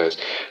and others,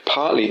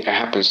 partly it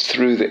happens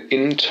through the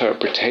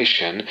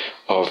interpretation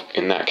of,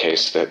 in that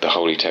case, the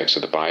holy text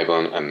of the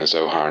Bible and the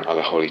Zohar and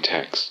other holy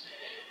texts.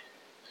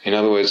 In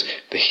other words,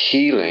 the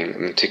healing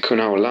and the Tikkun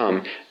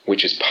Haolam,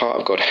 which is part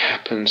of God,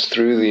 happens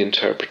through the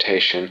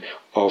interpretation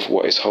of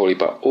what is holy,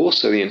 but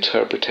also the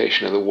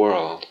interpretation of the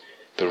world,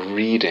 the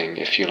reading,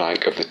 if you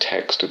like, of the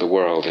text of the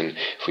world, and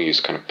if we use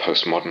kind of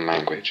postmodern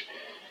language.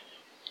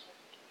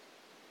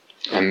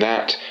 And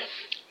that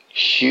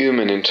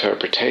human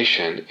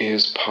interpretation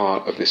is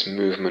part of this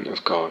movement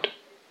of God.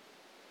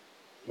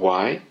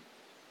 Why?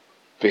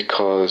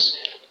 Because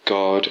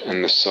God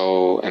and the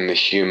soul and the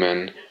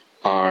human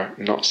are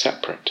not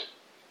separate.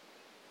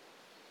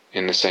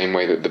 In the same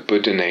way that the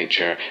Buddha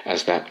nature,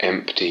 as that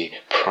empty,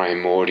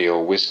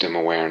 primordial wisdom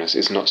awareness,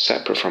 is not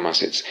separate from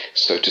us, it's,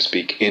 so to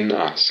speak, in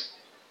us,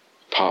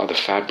 part of the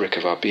fabric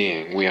of our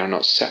being. We are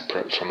not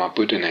separate from our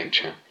Buddha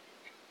nature.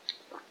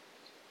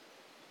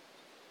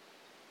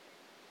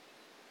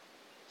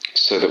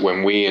 So that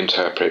when we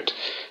interpret,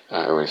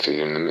 if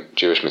in the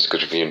Jewish mystical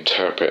tradition, we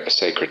interpret a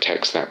sacred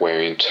text that way,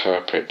 we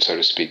interpret, so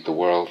to speak, the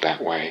world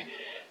that way,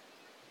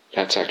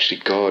 that's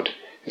actually God,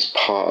 is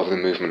part of the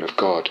movement of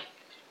God.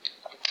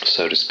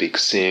 So to speak,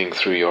 seeing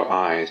through your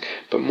eyes,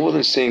 but more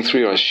than seeing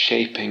through your eyes,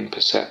 shaping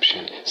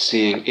perception,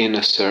 seeing in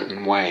a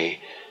certain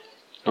way,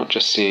 not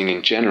just seeing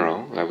in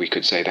general, though we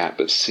could say that,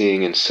 but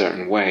seeing in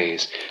certain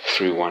ways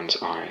through one's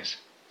eyes,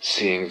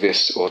 seeing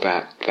this or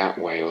that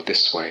way or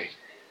this way,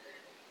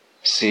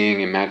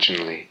 seeing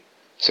imaginally.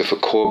 So for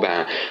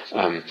Corbin,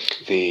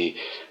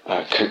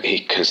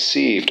 he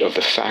conceived of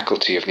the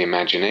faculty of the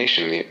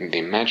imagination.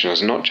 The imaginal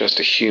is not just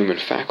a human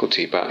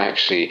faculty, but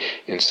actually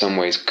in some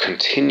ways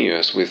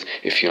continuous with,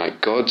 if you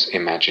like, God's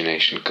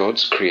imagination,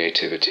 God's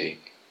creativity.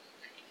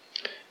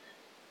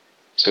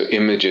 So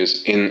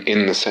images,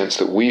 in the sense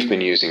that we've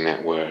been using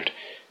that word,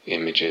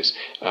 images,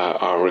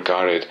 are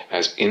regarded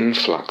as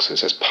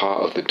influxes, as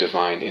part of the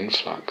divine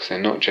influx. They're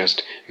not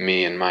just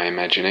me and my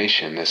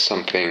imagination. There's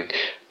something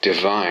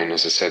divine.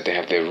 As I said, they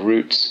have their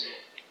roots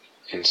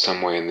in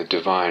some way in the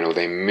divine, or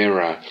they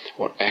mirror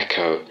or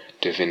echo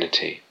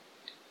divinity.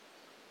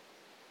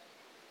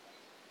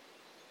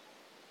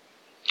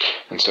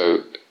 And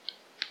so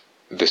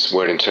this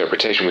word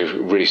interpretation, we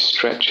really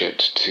stretch it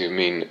to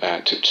mean,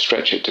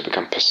 to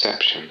become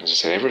perception. As I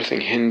said,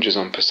 everything hinges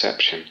on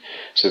perception.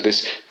 So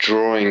this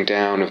drawing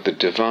down of the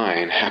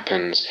divine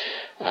happens,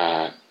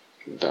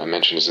 that I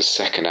mentioned as a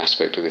second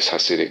aspect of this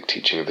Hasidic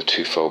teaching of the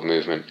twofold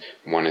movement.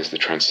 One is the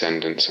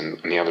transcendence, and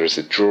the other is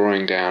the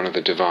drawing down of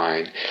the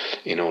divine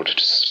in order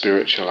to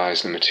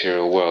spiritualize the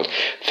material world.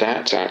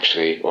 That's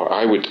actually, or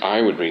I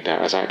would read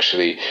that as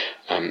actually,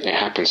 it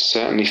happens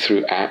certainly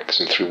through acts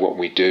and through what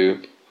we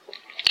do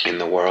in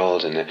the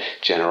world, and the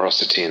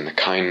generosity and the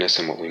kindness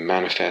and what we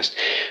manifest,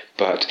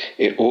 but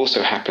it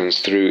also happens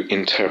through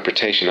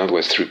interpretation, in other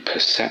words, through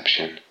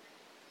perception.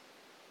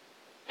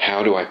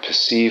 How do I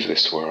perceive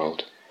this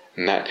world?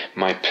 And that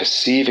my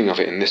perceiving of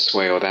it in this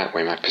way or that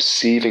way, my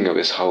perceiving of it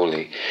as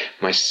holy,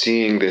 my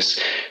seeing this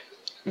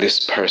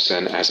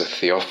person as a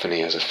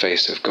theophany, as a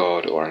face of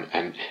God or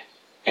an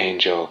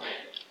angel,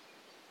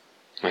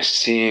 my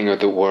seeing of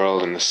the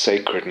world and the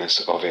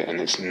sacredness of it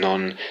and its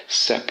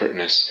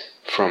non-separateness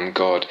from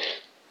God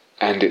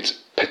and its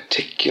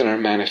particular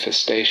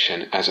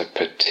manifestation as a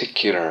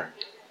particular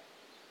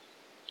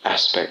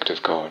aspect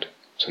of God.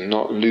 So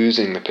not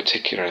losing the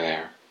particular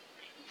there.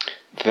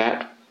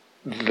 That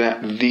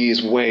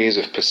these ways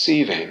of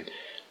perceiving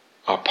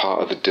are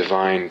part of the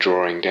divine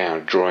drawing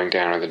down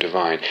of the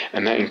divine.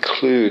 And that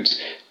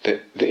includes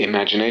the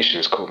imagination,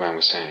 as Corbin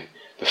was saying.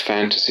 The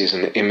fantasies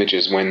and the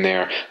images, when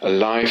they're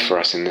alive for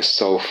us in this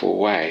soulful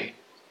way,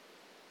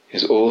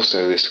 is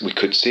also this, we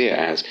could see it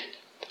as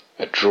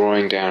a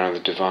drawing down of the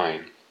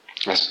divine,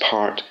 as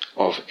part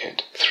of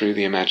it, through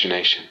the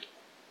imagination.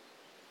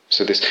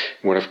 So this,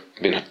 what I've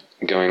been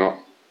going on,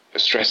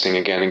 stressing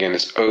again and again,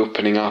 this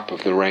opening up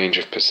of the range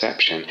of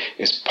perception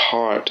is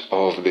part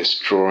of this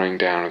drawing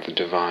down of the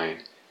divine.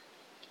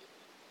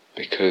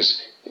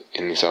 Because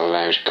in this other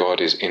language, God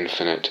is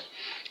infinite,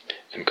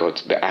 and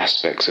the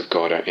aspects of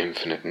God are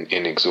infinite and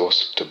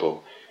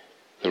inexhaustible.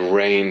 The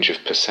range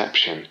of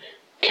perception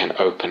can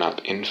open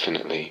up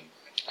infinitely,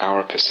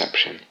 our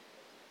perception.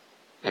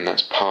 And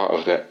that's part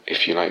of the,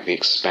 if you like, the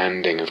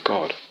expanding of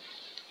God.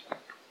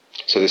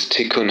 So this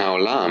tikkun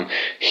ha'olam,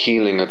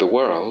 healing of the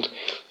world,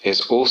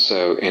 is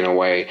also, in a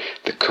way,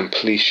 the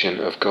completion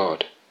of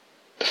God,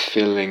 the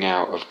filling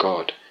out of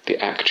God, the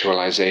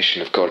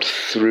actualization of God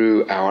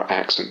through our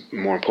acts, and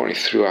more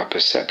importantly, through our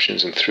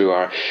perceptions and through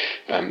our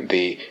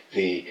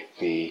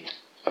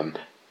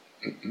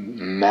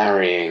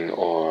marrying,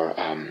 or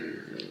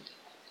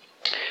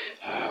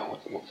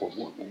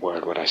what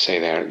word would I say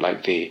there?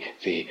 Like the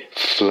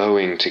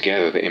flowing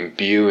together, the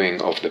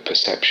imbuing of the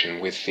perception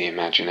with the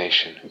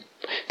imagination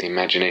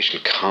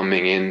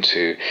coming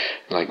into,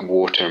 like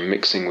water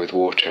mixing with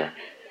water,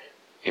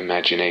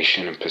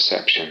 imagination and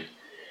perception,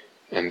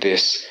 and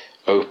this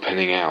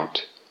opening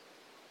out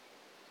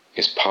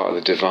is part of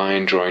the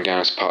divine drawing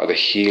down, is part of the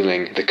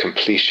healing, the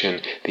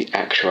completion, the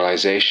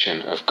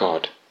actualization of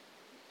God.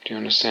 Do you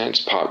understand?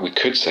 It's part, we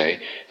could say,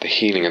 the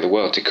healing of the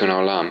world. Tikkun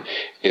Olam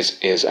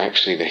is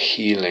actually the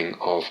healing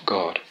of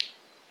God.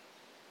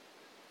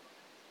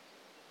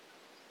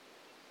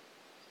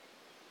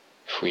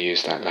 If we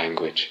use that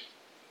language.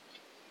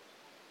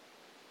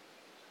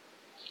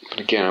 But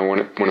again, I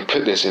want to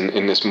put this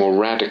in this more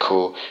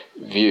radical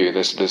view.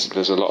 There's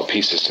a lot of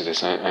pieces to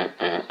this.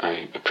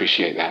 I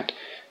appreciate that.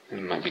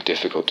 It might be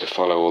difficult to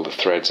follow all the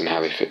threads and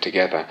how they fit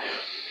together.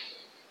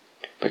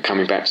 But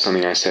coming back to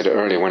something I said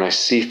earlier, when I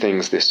see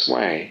things this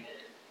way,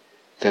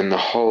 then the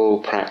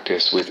whole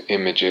practice with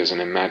images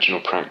and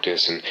imaginal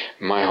practice, and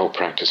my whole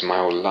practice, my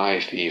whole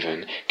life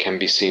even, can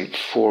be seen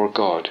for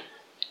God.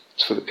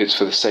 It's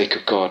for the sake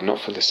of God, not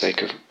for the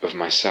sake of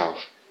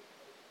myself.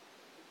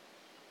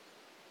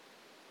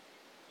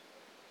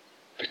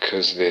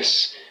 Because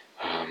this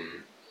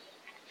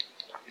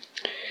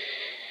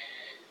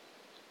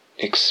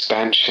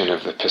expansion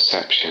of the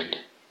perception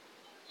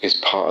is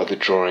part of the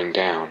drawing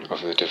down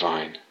of the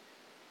divine.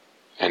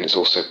 And it's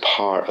also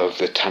part of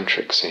the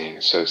tantric seeing.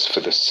 So it's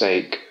for the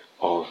sake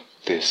of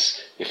this,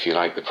 if you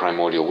like, the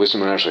primordial wisdom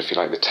learners, or if you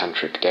like, the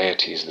tantric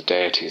deities, the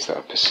deities that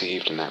are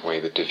perceived in that way,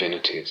 the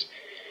divinities.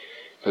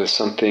 But there's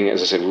something,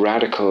 as I said,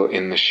 radical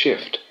in the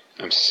shift.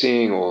 I'm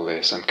seeing all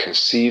this, I'm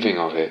conceiving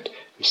of it,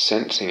 I'm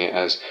sensing it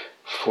as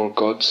for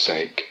God's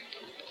sake,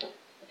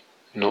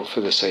 not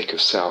for the sake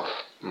of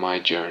self, my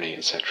journey,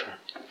 etc.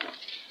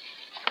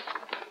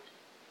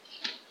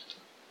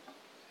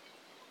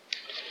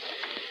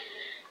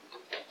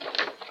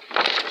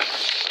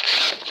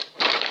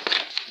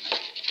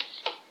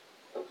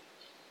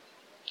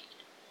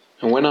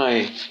 And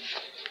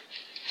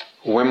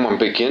when one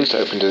begins to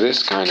open to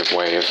this kind of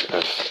way of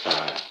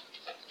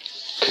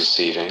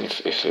conceiving,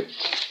 if it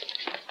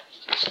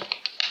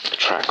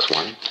attracts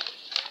one,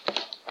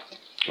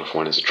 or if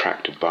one is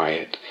attracted by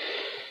it,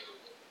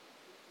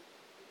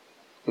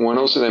 one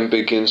also then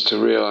begins to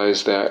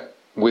realize that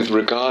with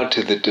regard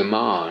to the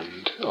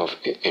demand of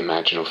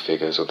imaginal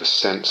figures, or the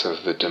sense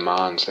of the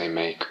demands they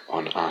make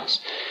on us,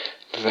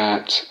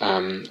 that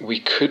we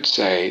could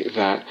say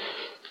that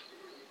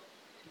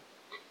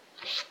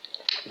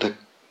the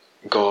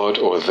God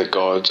or the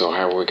gods, or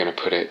however we're going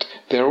to put it,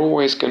 they're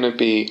always going to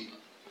be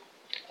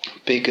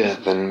bigger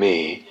than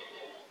me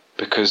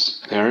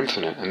because they're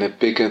infinite and they're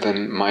bigger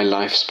than my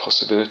life's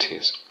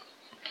possibilities.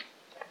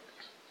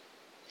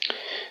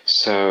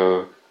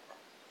 So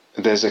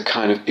there's a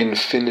kind of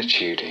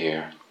infinitude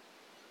here.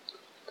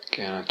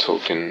 Again, I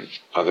talked in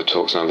other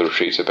talks and other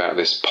retreats about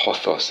this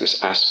pothos,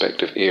 this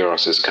aspect of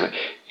eros, this kind of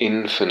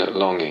infinite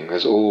longing.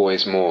 There's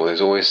always more,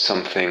 there's always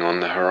something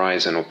on the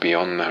horizon or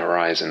beyond the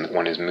horizon that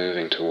one is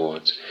moving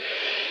towards.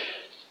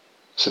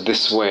 So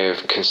this way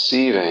of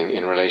conceiving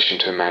in relation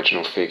to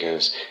imaginal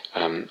figures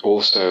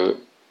also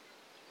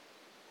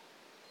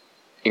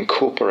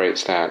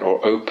incorporates that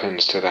or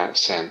opens to that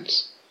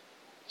sense.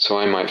 So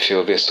I might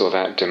feel this or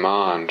that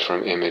demand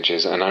from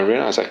images, and I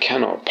realize I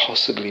cannot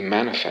possibly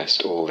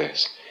manifest all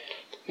this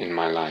in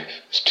my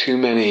life. There's too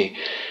many.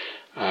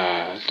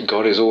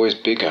 God is always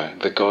bigger.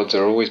 The gods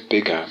are always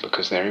bigger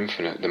because they're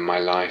infinite than my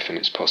life and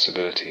its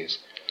possibilities.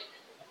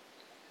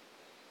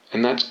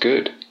 And that's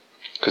good.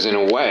 Because in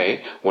a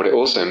way, what it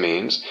also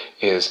means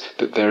is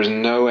that there is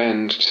no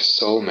end to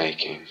soul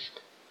making.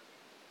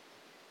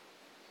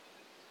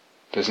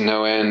 There's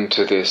no end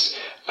to this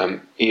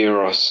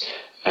eros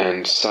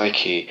and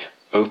psyche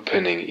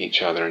opening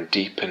each other and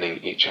deepening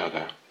each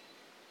other.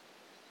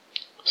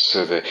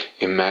 So the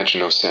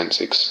imaginal sense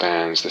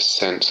expands, the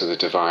sense of the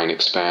divine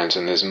expands,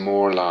 and there's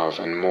more love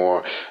and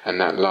more, and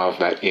that love,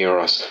 that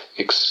eros,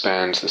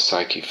 expands the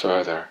psyche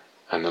further,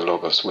 and the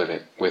logos with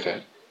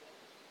it.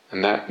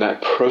 And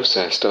that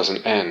process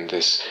doesn't end,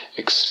 this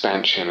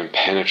expansion and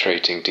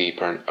penetrating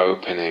deeper and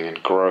opening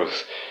and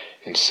growth,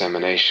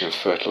 insemination,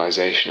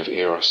 fertilization of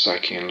eros,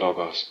 psyche and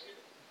logos.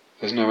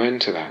 There's no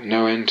end to that,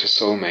 no end to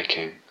soul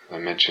making, as I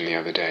mentioned the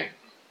other day.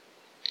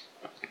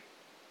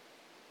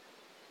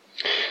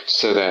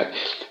 So that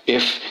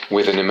if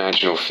with an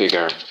imaginal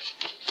figure,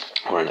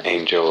 or an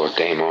angel or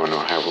daemon, or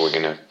however we're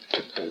going to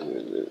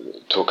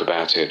talk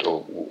about it,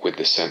 or with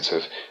the sense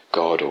of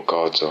God or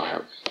gods,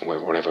 or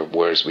whatever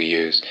words we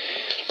use.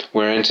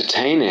 We're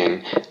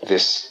entertaining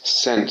this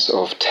sense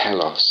of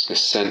telos,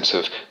 this sense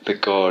of the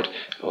God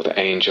or the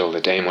angel,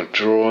 the daemon,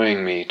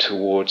 drawing me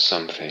towards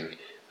something.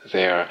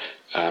 They're,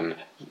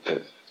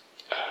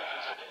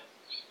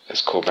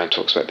 as Corban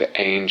talks about,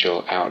 the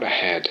angel out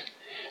ahead.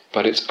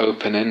 But it's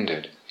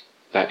open-ended.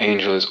 That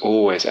angel is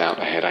always out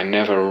ahead. I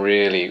never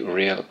really,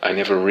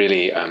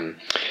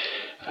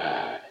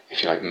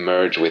 if you like,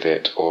 merge with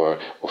it or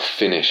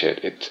finish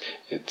it.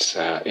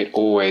 It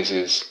always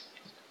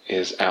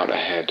is out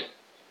ahead.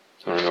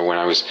 I remember when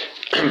I was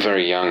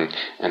very young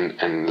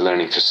and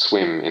learning to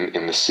swim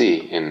in the sea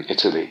in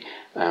Italy,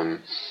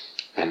 and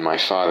my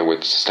father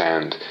would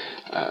stand,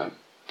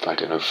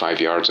 5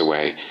 yards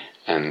away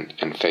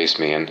and face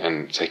me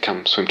and say,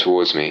 "Come, swim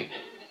towards me,"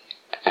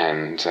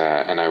 and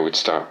I would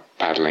start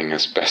paddling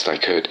as best I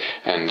could,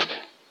 and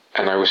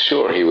I was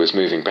sure he was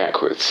moving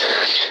backwards,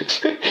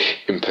 just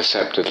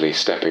imperceptibly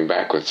stepping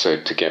backwards, so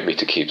to get me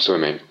to keep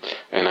swimming.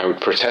 And I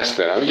would protest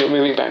that, "Oh, you're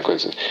moving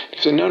backwards." And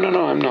he said, No,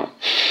 I'm not.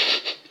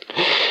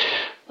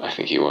 I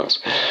think he was.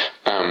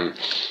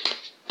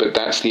 But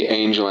that's the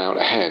angel out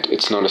ahead.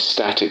 It's not a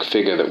static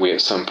figure that we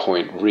at some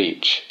point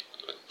reach.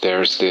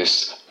 There's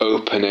this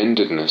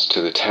open-endedness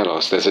to the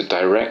telos. There's a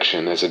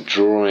direction, there's a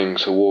drawing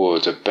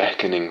towards, a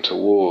beckoning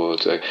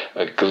towards, a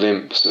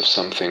glimpse of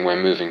something we're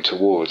moving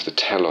towards, the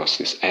telos,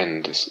 this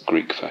end, this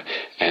Greek for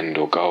end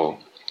or goal.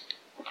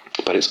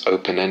 But it's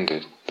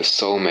open-ended. The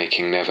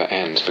soul-making never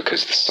ends,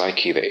 because the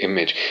psyche, the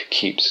image,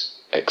 keeps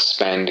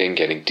expanding,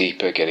 getting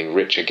deeper, getting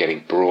richer, getting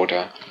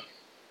broader.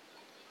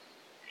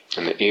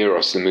 And the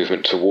eros, the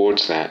movement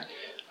towards that,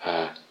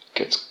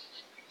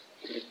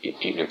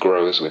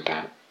 grows with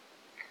that.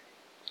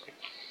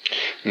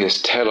 And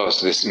this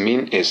telos,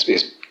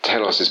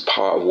 telos is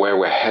part of where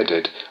we're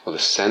headed, or the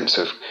sense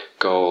of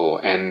goal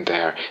or end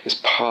there is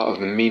part of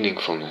the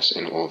meaningfulness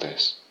in all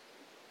this.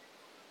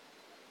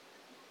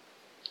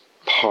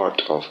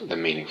 Part of the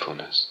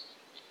meaningfulness.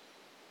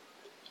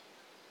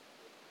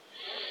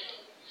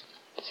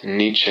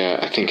 Nietzsche,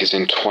 I think, is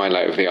in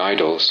Twilight of the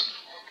Idols,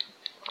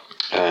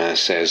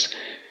 says,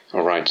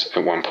 or writes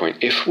at one point,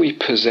 "If we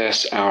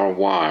possess our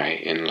why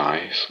in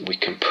life, we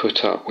can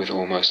put up with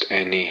almost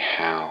any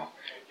how.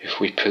 If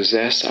we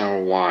possess our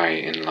why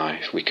in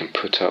life, we can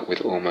put up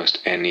with almost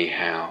any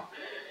how."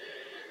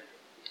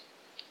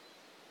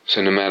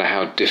 So no matter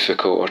how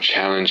difficult or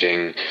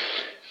challenging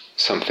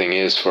something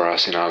is for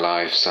us in our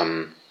life,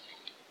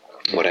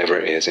 whatever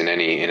it is, in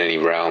any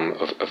realm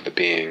of the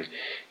being,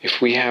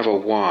 if we have a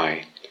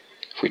why,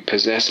 if we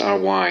possess our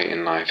why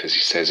in life, as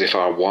he says, if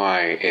our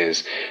why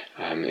is,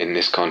 in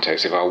this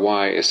context, if our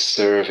why is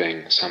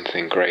serving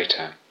something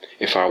greater,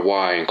 if our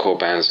why, in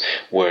Corban's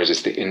words,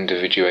 is the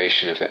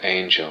individuation of the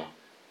angel,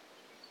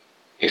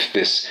 if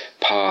this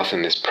path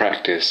and this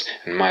practice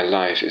and my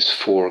life is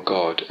for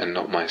God and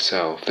not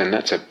myself, then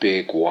that's a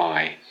big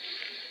why.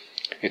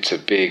 It's a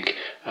big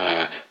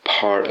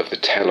part of the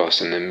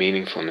telos and the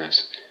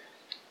meaningfulness.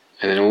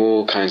 And then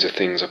all kinds of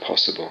things are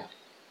possible.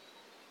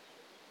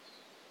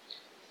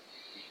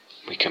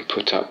 We can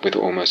put up with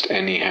almost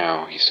any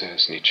how, he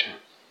says, Nietzsche.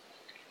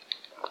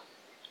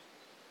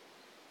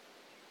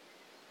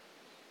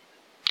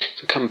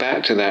 So come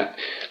back to that,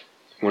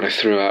 what I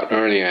threw out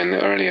earlier in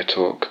the earlier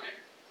talk.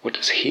 What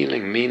does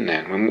healing mean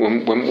then?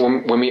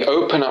 When we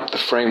open up the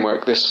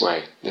framework this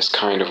way, this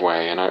kind of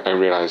way, and I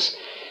realise,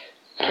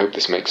 I hope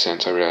this makes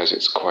sense, I realise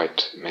it's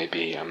quite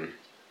maybe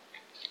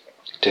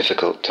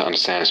difficult to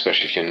understand,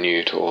 especially if you're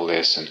new to all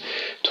this and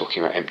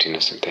talking about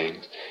emptiness and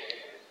things.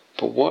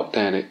 But what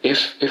then,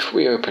 if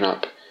we open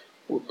up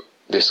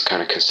this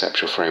kind of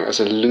conceptual frame as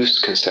a loose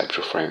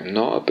conceptual frame,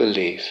 not a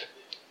belief,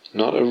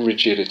 not a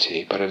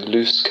rigidity, but a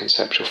loose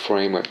conceptual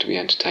framework to be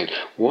entertained,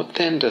 what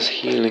then does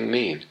healing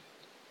mean?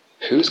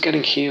 Who's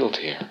getting healed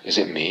here? Is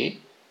it me?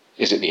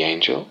 Is it the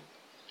angel?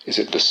 Is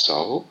it the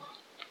soul?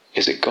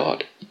 Is it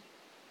God?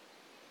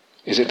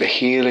 Is it the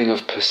healing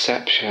of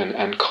perception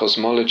and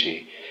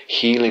cosmology,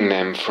 healing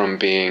them from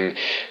being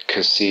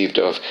conceived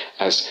of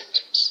as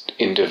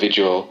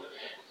individual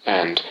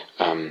and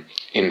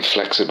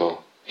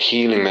inflexible,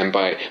 healing them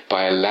by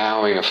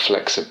allowing a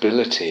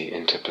flexibility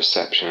into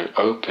perception, an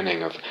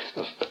opening of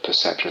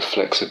perception, a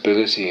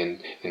flexibility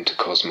into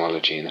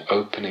cosmology, an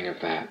opening of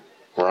that,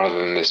 rather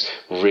than this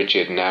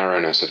rigid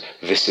narrowness of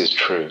this is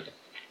true,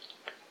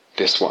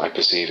 this what I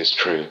perceive is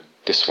true,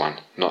 this one,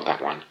 not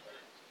that one,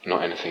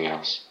 not anything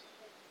else.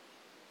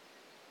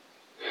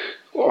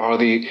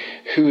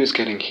 Who is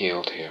getting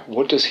healed here?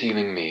 What does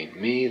healing mean?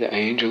 Me, the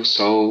angel,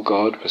 soul,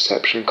 God,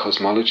 perception,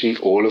 cosmology,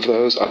 all of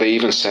those? Are they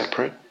even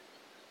separate?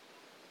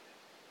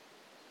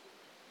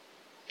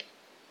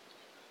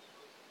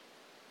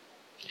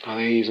 Are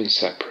they even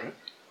separate?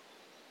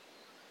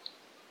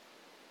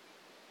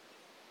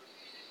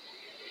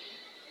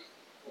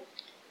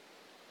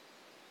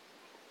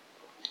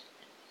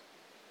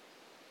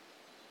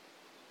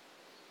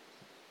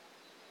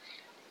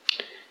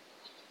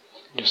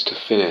 Just to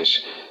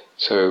finish,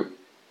 so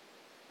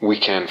we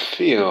can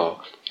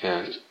feel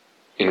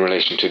in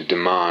relation to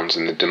demands,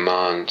 and the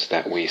demands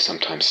that we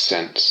sometimes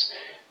sense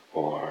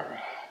or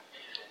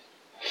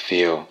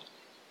feel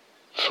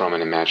from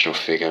an imaginal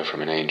figure,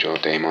 from an angel,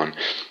 daemon.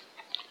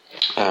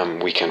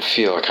 We can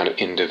feel a kind of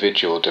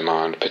individual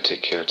demand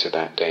particular to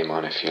that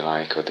daemon, if you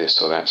like, or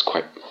this or that. It's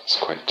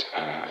quite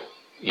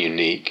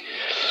unique.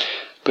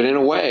 But in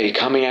a way,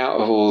 coming out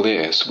of all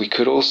this, we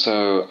could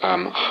also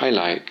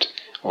highlight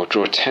or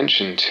draw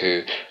attention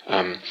to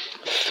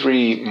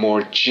three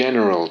more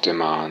general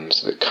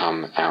demands that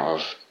come out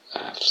of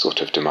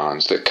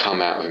demands that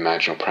come out of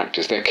imaginal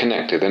practice. They're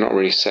connected, they're not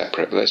really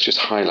separate, but let's just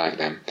highlight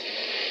them.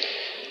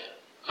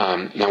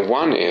 Now,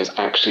 one is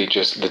actually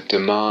just the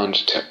demand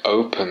to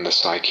open the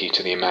psyche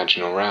to the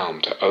imaginal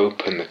realm, to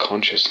open the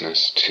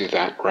consciousness to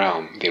that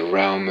realm, the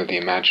realm of the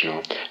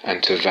imaginal,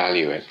 and to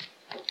value it.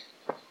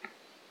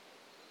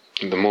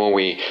 The more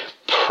we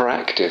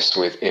practice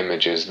with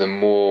images, the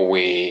more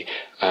we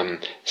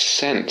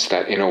sense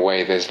that, in a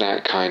way, there's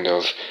that kind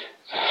of,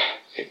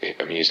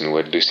 I'm using the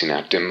word loosely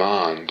now,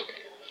 demand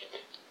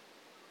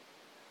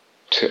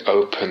to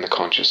open the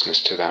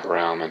consciousness to that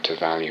realm and to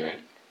value it.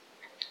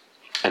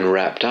 And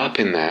wrapped up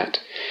in that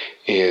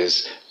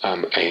is,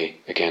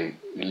 again,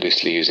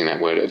 loosely using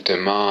that word, a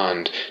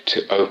demand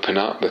to open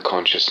up the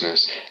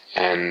consciousness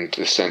and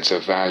the sense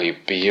of value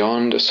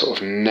beyond a sort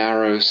of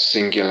narrow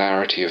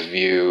singularity of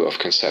view of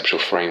conceptual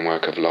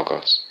framework of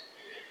logos.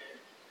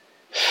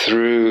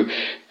 Through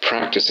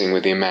practicing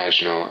with the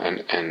imaginal and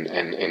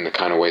in the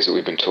kind of ways that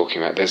we've been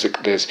talking about, there's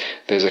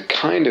a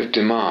kind of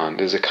demand,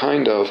 there's a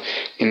kind of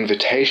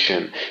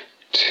invitation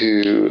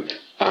to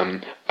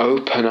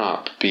open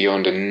up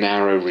beyond a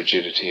narrow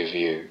rigidity of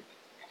view.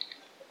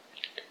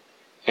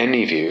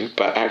 Any view,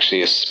 but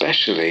actually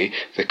especially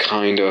the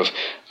kind of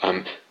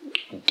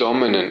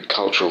dominant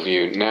cultural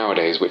view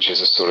nowadays, which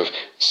is a sort of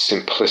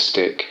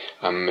simplistic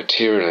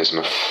materialism,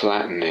 a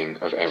flattening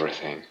of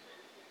everything.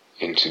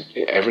 Into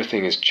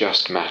everything is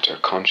just matter.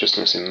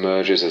 Consciousness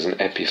emerges as an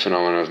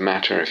epiphenomenon of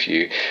matter. If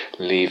you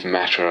leave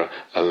matter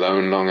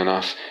alone long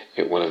enough,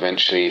 it will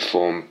eventually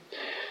form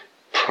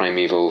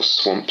primeval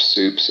swamp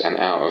soups, and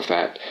out of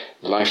that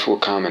life will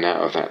come, and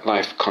out of that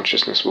life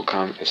consciousness will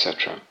come,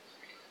 etc.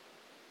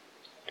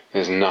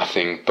 There's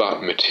nothing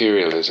but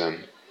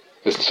materialism.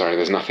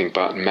 There's nothing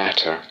but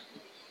matter.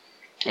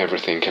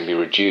 Everything can be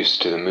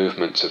reduced to the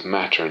movements of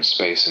matter and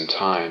space and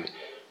time,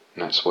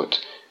 and that's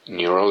what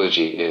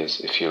neurology is,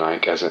 if you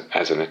like, or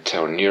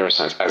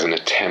neuroscience, as an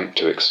attempt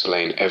to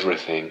explain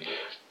everything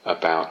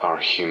about our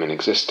human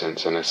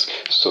existence, and a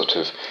sort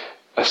of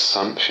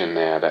assumption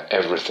there that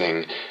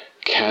everything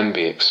can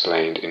be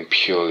explained in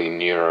purely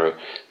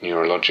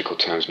neurological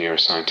terms,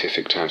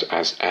 neuroscientific terms,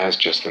 as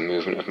just the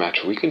movement of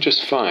matter. We can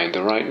just find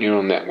the right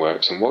neural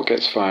networks and what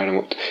gets fired,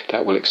 and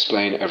that will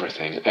explain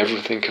everything.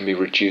 Everything can be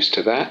reduced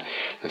to that,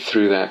 and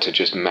through that to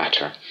just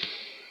matter.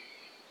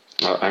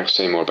 I'll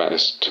say more about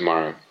this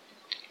tomorrow.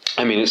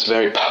 I mean, it's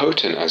very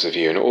potent as a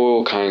view, and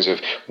all kinds of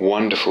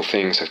wonderful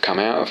things have come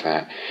out of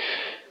that.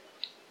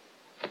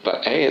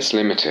 But it's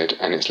limited,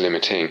 and it's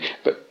limiting.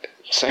 But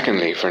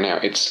secondly, for now,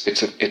 it's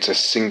a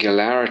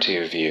singularity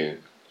of view,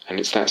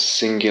 and it's that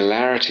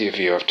singularity of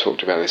view, I've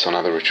talked about this on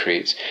other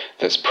retreats,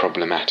 that's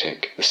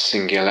problematic. The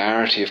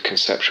singularity of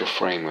conceptual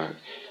framework.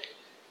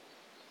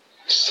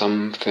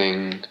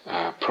 Something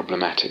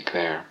problematic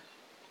there.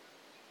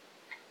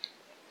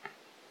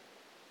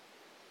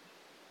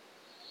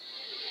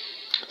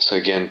 So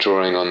again,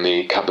 drawing on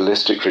the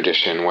Kabbalistic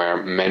tradition,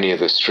 where many of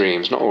the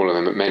streams, not all of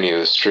them, but many of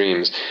the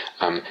streams,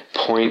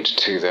 point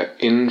to the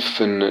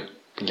infinitely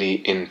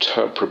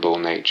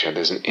interpretable nature.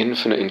 There's an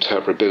infinite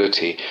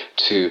interpretability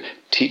to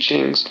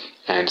teachings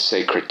and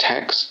sacred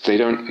texts. They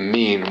don't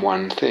mean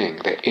one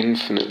thing. They're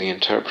infinitely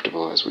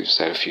interpretable, as we've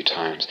said a few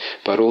times.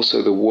 But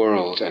also the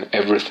world and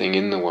everything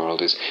in the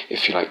world is,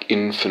 if you like,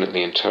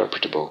 infinitely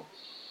interpretable.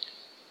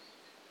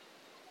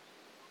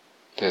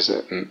 There's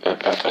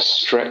a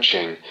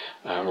stretching,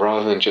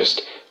 rather than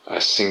just a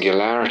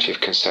singularity of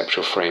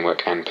conceptual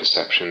framework and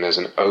perception. There's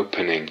an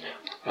opening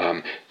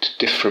to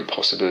different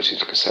possibilities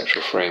of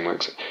conceptual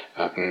frameworks,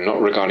 not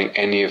regarding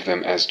any of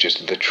them as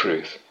just the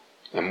truth.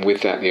 And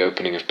with that, the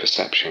opening of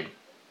perception,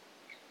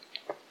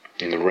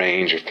 and the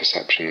range of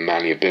perception, the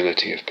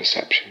malleability of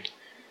perception,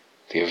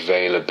 the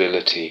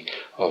availability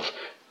of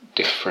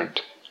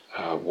different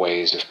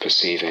ways of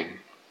perceiving.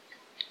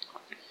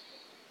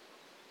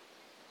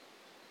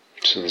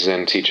 So the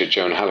Zen teacher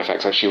Joan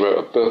Halifax actually wrote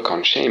a book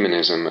on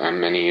shamanism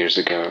many years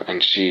ago,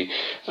 and she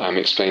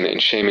explained that in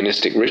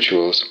shamanistic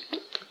rituals,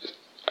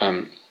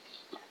 I'm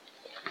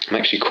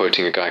actually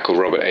quoting a guy called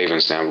Robert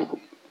Avens now,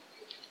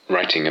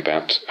 writing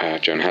about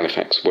Joan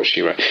Halifax, what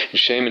she wrote. In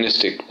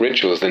shamanistic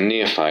rituals, the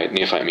neophyte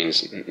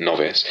means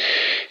novice,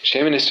 in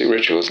shamanistic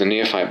rituals, the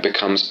neophyte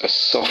becomes a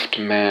soft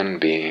man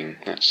being.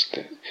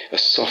 A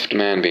soft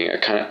man being, a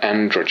kind of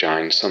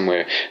androgyne,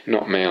 somewhere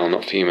not male,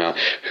 not female,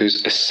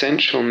 whose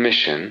essential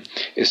mission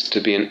is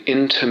to be an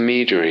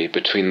intermediary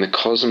between the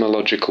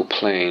cosmological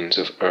planes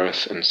of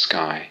earth and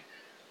sky.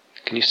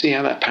 Can you see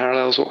how that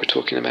parallels what we're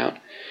talking about?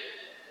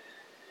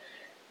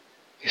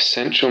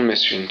 essential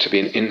mission to be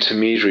an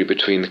intermediary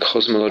between the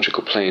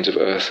cosmological planes of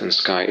earth and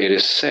sky, it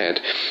is said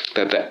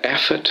that the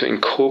effort to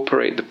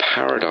incorporate the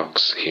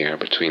paradox here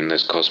between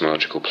those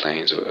cosmological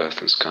planes of earth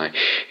and sky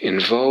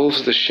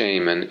involves the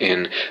shaman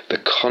in the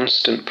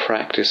constant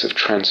practice of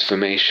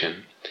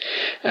transformation,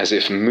 as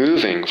if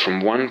moving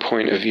from one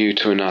point of view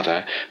to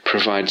another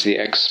provides the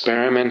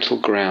experimental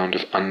ground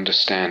of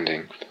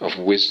understanding, of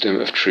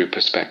wisdom, of true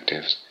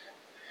perspectives.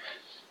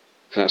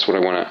 So that's what I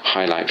want to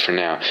highlight for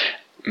now.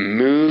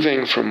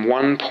 Moving from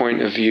one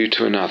point of view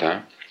to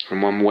another,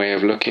 from one way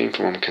of looking,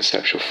 from one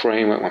conceptual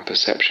framework, one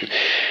perception,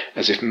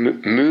 as if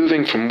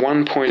moving from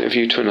one point of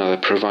view to another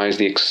provides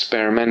the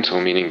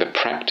experimental, meaning the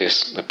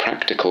practice, the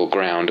practical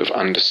ground of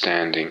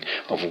understanding,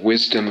 of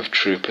wisdom, of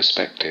true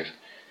perspective.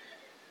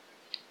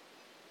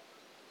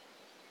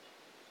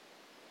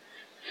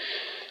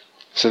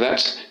 So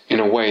that's, in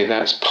a way,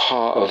 that's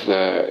part of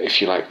the,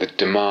 if you like, the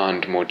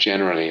demand more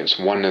generally. It's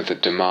one of the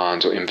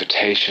demands or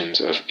invitations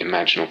of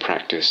imaginal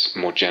practice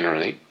more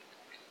generally.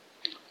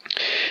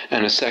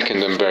 And a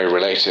second and very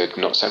related,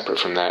 not separate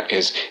from that,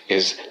 is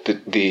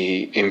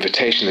the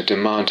invitation, the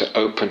demand to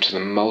open to the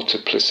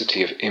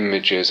multiplicity of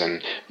images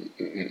and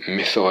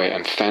mythoi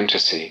and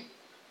fantasies,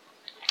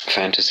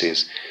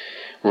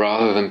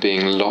 rather than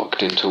being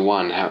locked into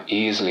one. How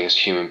easily as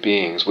human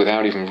beings,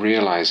 without even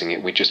realizing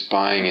it, we're just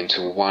buying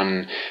into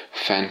one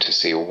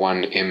fantasy or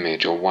one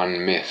image or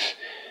one myth,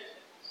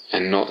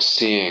 and not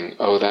seeing,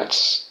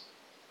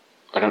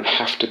 I don't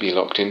have to be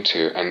locked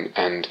into,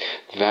 and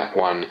that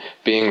one,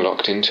 being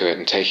locked into it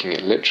and taking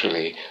it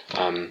literally,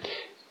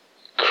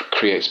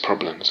 creates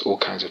problems, all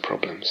kinds of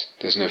problems.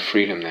 There's no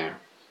freedom there.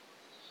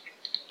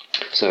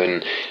 So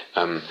in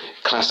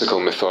classical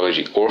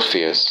mythology,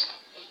 Orpheus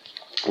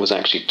was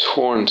actually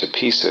torn to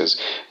pieces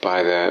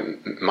by the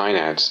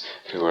Maenads,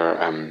 who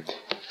were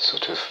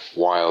sort of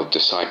wild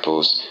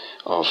disciples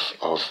of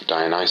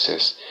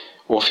Dionysus.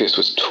 Orpheus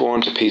was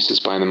torn to pieces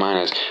by the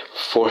Maenads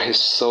for his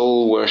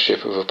sole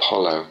worship of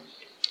Apollo.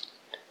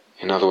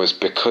 In other words,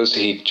 because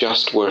he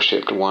just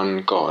worshipped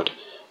one god,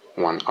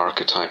 one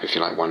archetype, if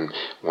you like, one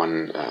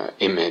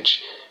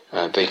image,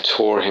 they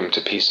tore him to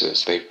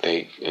pieces.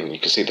 They and you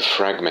can see the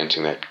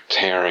fragmenting, that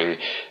tearing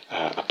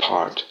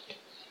apart.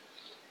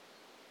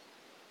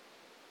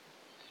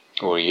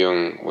 Or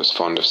Jung was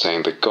fond of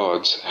saying the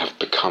gods have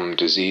become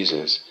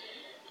diseases.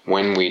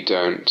 When we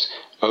don't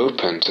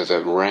open to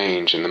the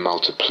range and the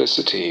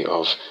multiplicity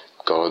of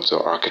gods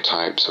or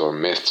archetypes or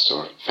myths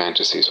or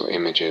fantasies or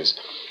images,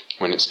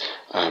 when it's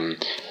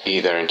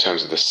either in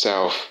terms of the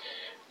self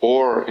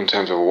or in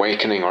terms of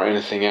awakening or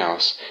anything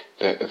else,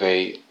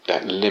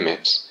 that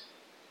limits,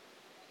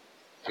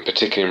 and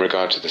particularly in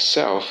regard to the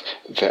self,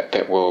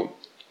 that will,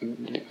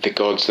 the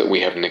gods that we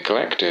have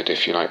neglected,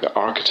 if you like, the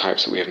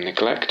archetypes that we have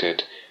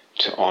neglected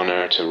to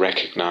honor, to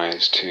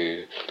recognize,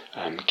 to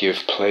give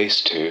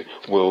place to,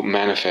 will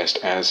manifest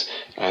as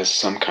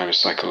some kind of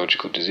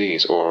psychological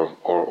disease or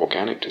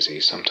organic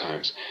disease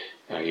sometimes,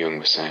 Jung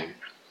was saying.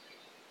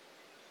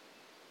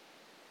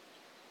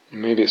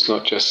 Maybe it's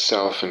not just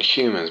self and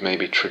humans,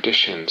 maybe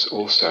traditions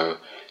also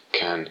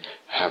can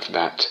have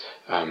that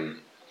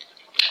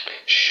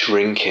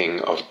shrinking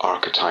of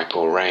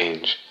archetypal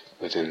range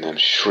within them,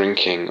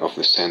 shrinking of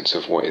the sense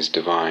of what is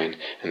divine,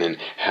 and then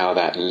how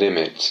that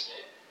limits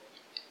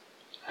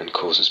and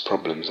causes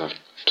problems. I've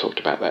talked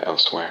about that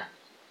elsewhere.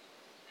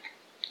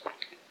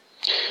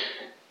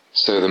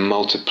 So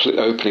the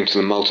opening to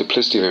the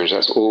multiplicity of images,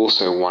 that's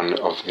also one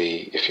of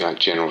the, if you like,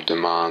 general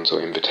demands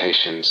or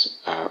invitations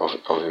of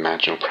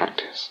imaginal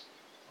practice.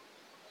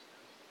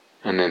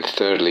 And then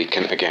thirdly,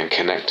 again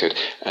connected,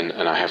 and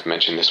I have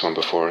mentioned this one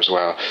before as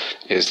well,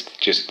 is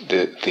just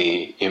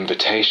the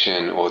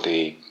invitation or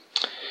the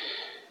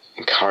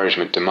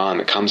encouragement, demand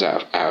that comes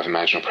out of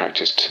imaginal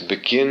practice to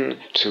begin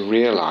to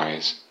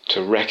realize,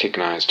 to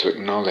recognize, to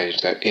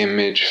acknowledge that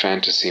image,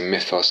 fantasy,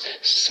 mythos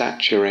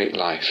saturate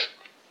life.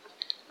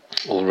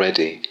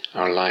 Already,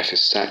 our life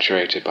is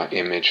saturated by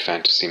image,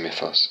 fantasy,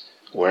 mythos.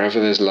 Wherever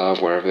there's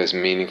love, wherever there's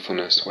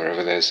meaningfulness,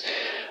 wherever there's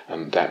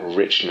that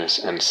richness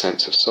and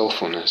sense of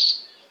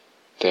soulfulness,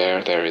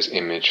 there is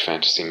image,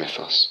 fantasy,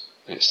 mythos.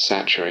 It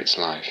saturates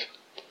life.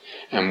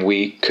 And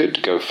we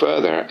could go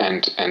further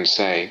and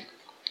say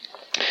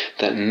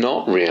that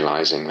not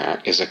realizing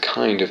that is a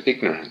kind of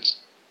ignorance.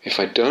 If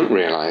I don't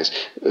realize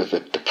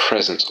the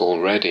presence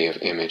already of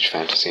image,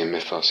 fantasy, and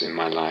mythos in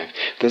my life,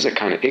 there's a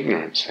kind of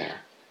ignorance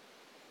there.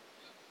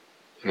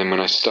 And then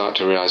when I start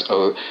to realize,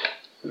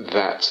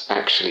 that's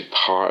actually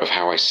part of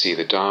how I see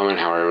the Dharma and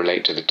how I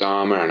relate to the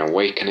Dharma and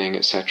awakening,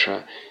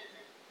 etc.,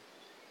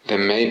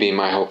 then maybe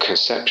my whole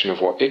conception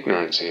of what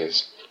ignorance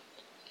is,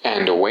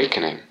 and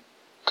awakening,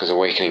 because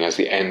awakening as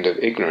the end of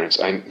ignorance,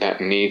 that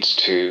needs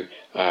to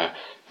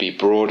be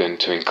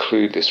broadened to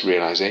include this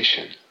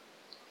realization.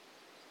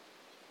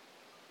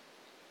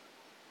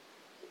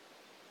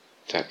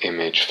 That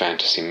image,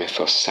 fantasy,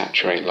 mythos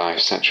saturate life,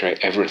 saturate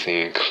everything,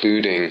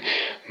 including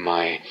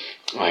my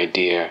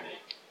idea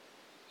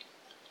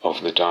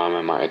of the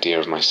Dharma, my idea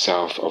of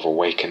myself, of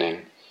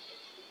awakening.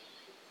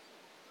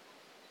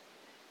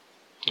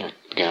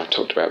 again, I've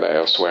talked about that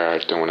elsewhere, I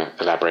don't want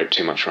to elaborate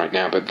too much right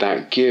now, but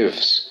that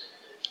gives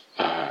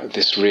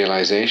this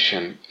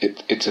realization,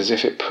 it's as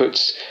if it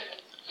puts,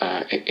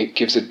 it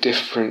gives a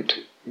different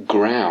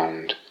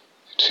ground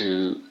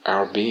to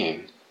our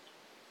being.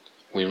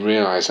 We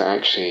realize that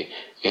actually,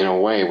 in a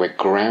way, we're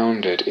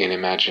grounded in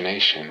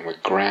imagination, we're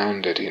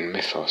grounded in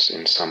mythos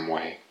in some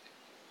way.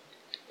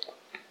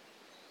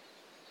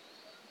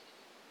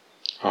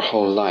 Our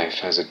whole life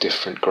has a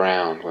different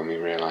ground when we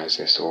realize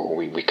this, or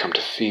we come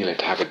to feel it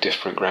to have a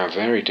different ground,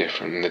 very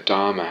different, and the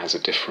Dharma has a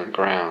different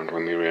ground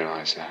when we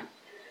realize that.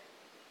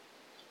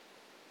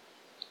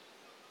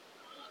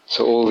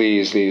 So all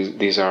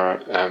these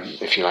are,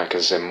 if you like,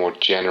 as more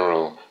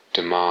general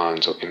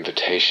demands or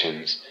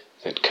invitations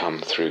that come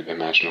through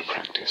imaginal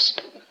practice.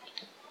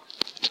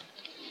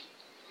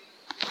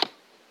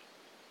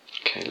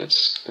 Okay,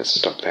 let's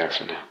stop there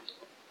for now.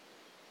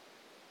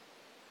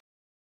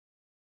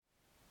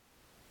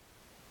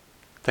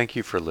 Thank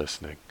you for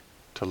listening.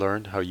 To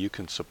learn how you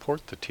can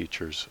support the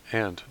teachers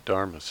and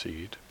Dharma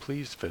Seed,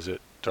 please visit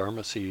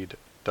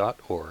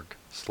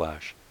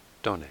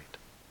dharmaseed.org/donate.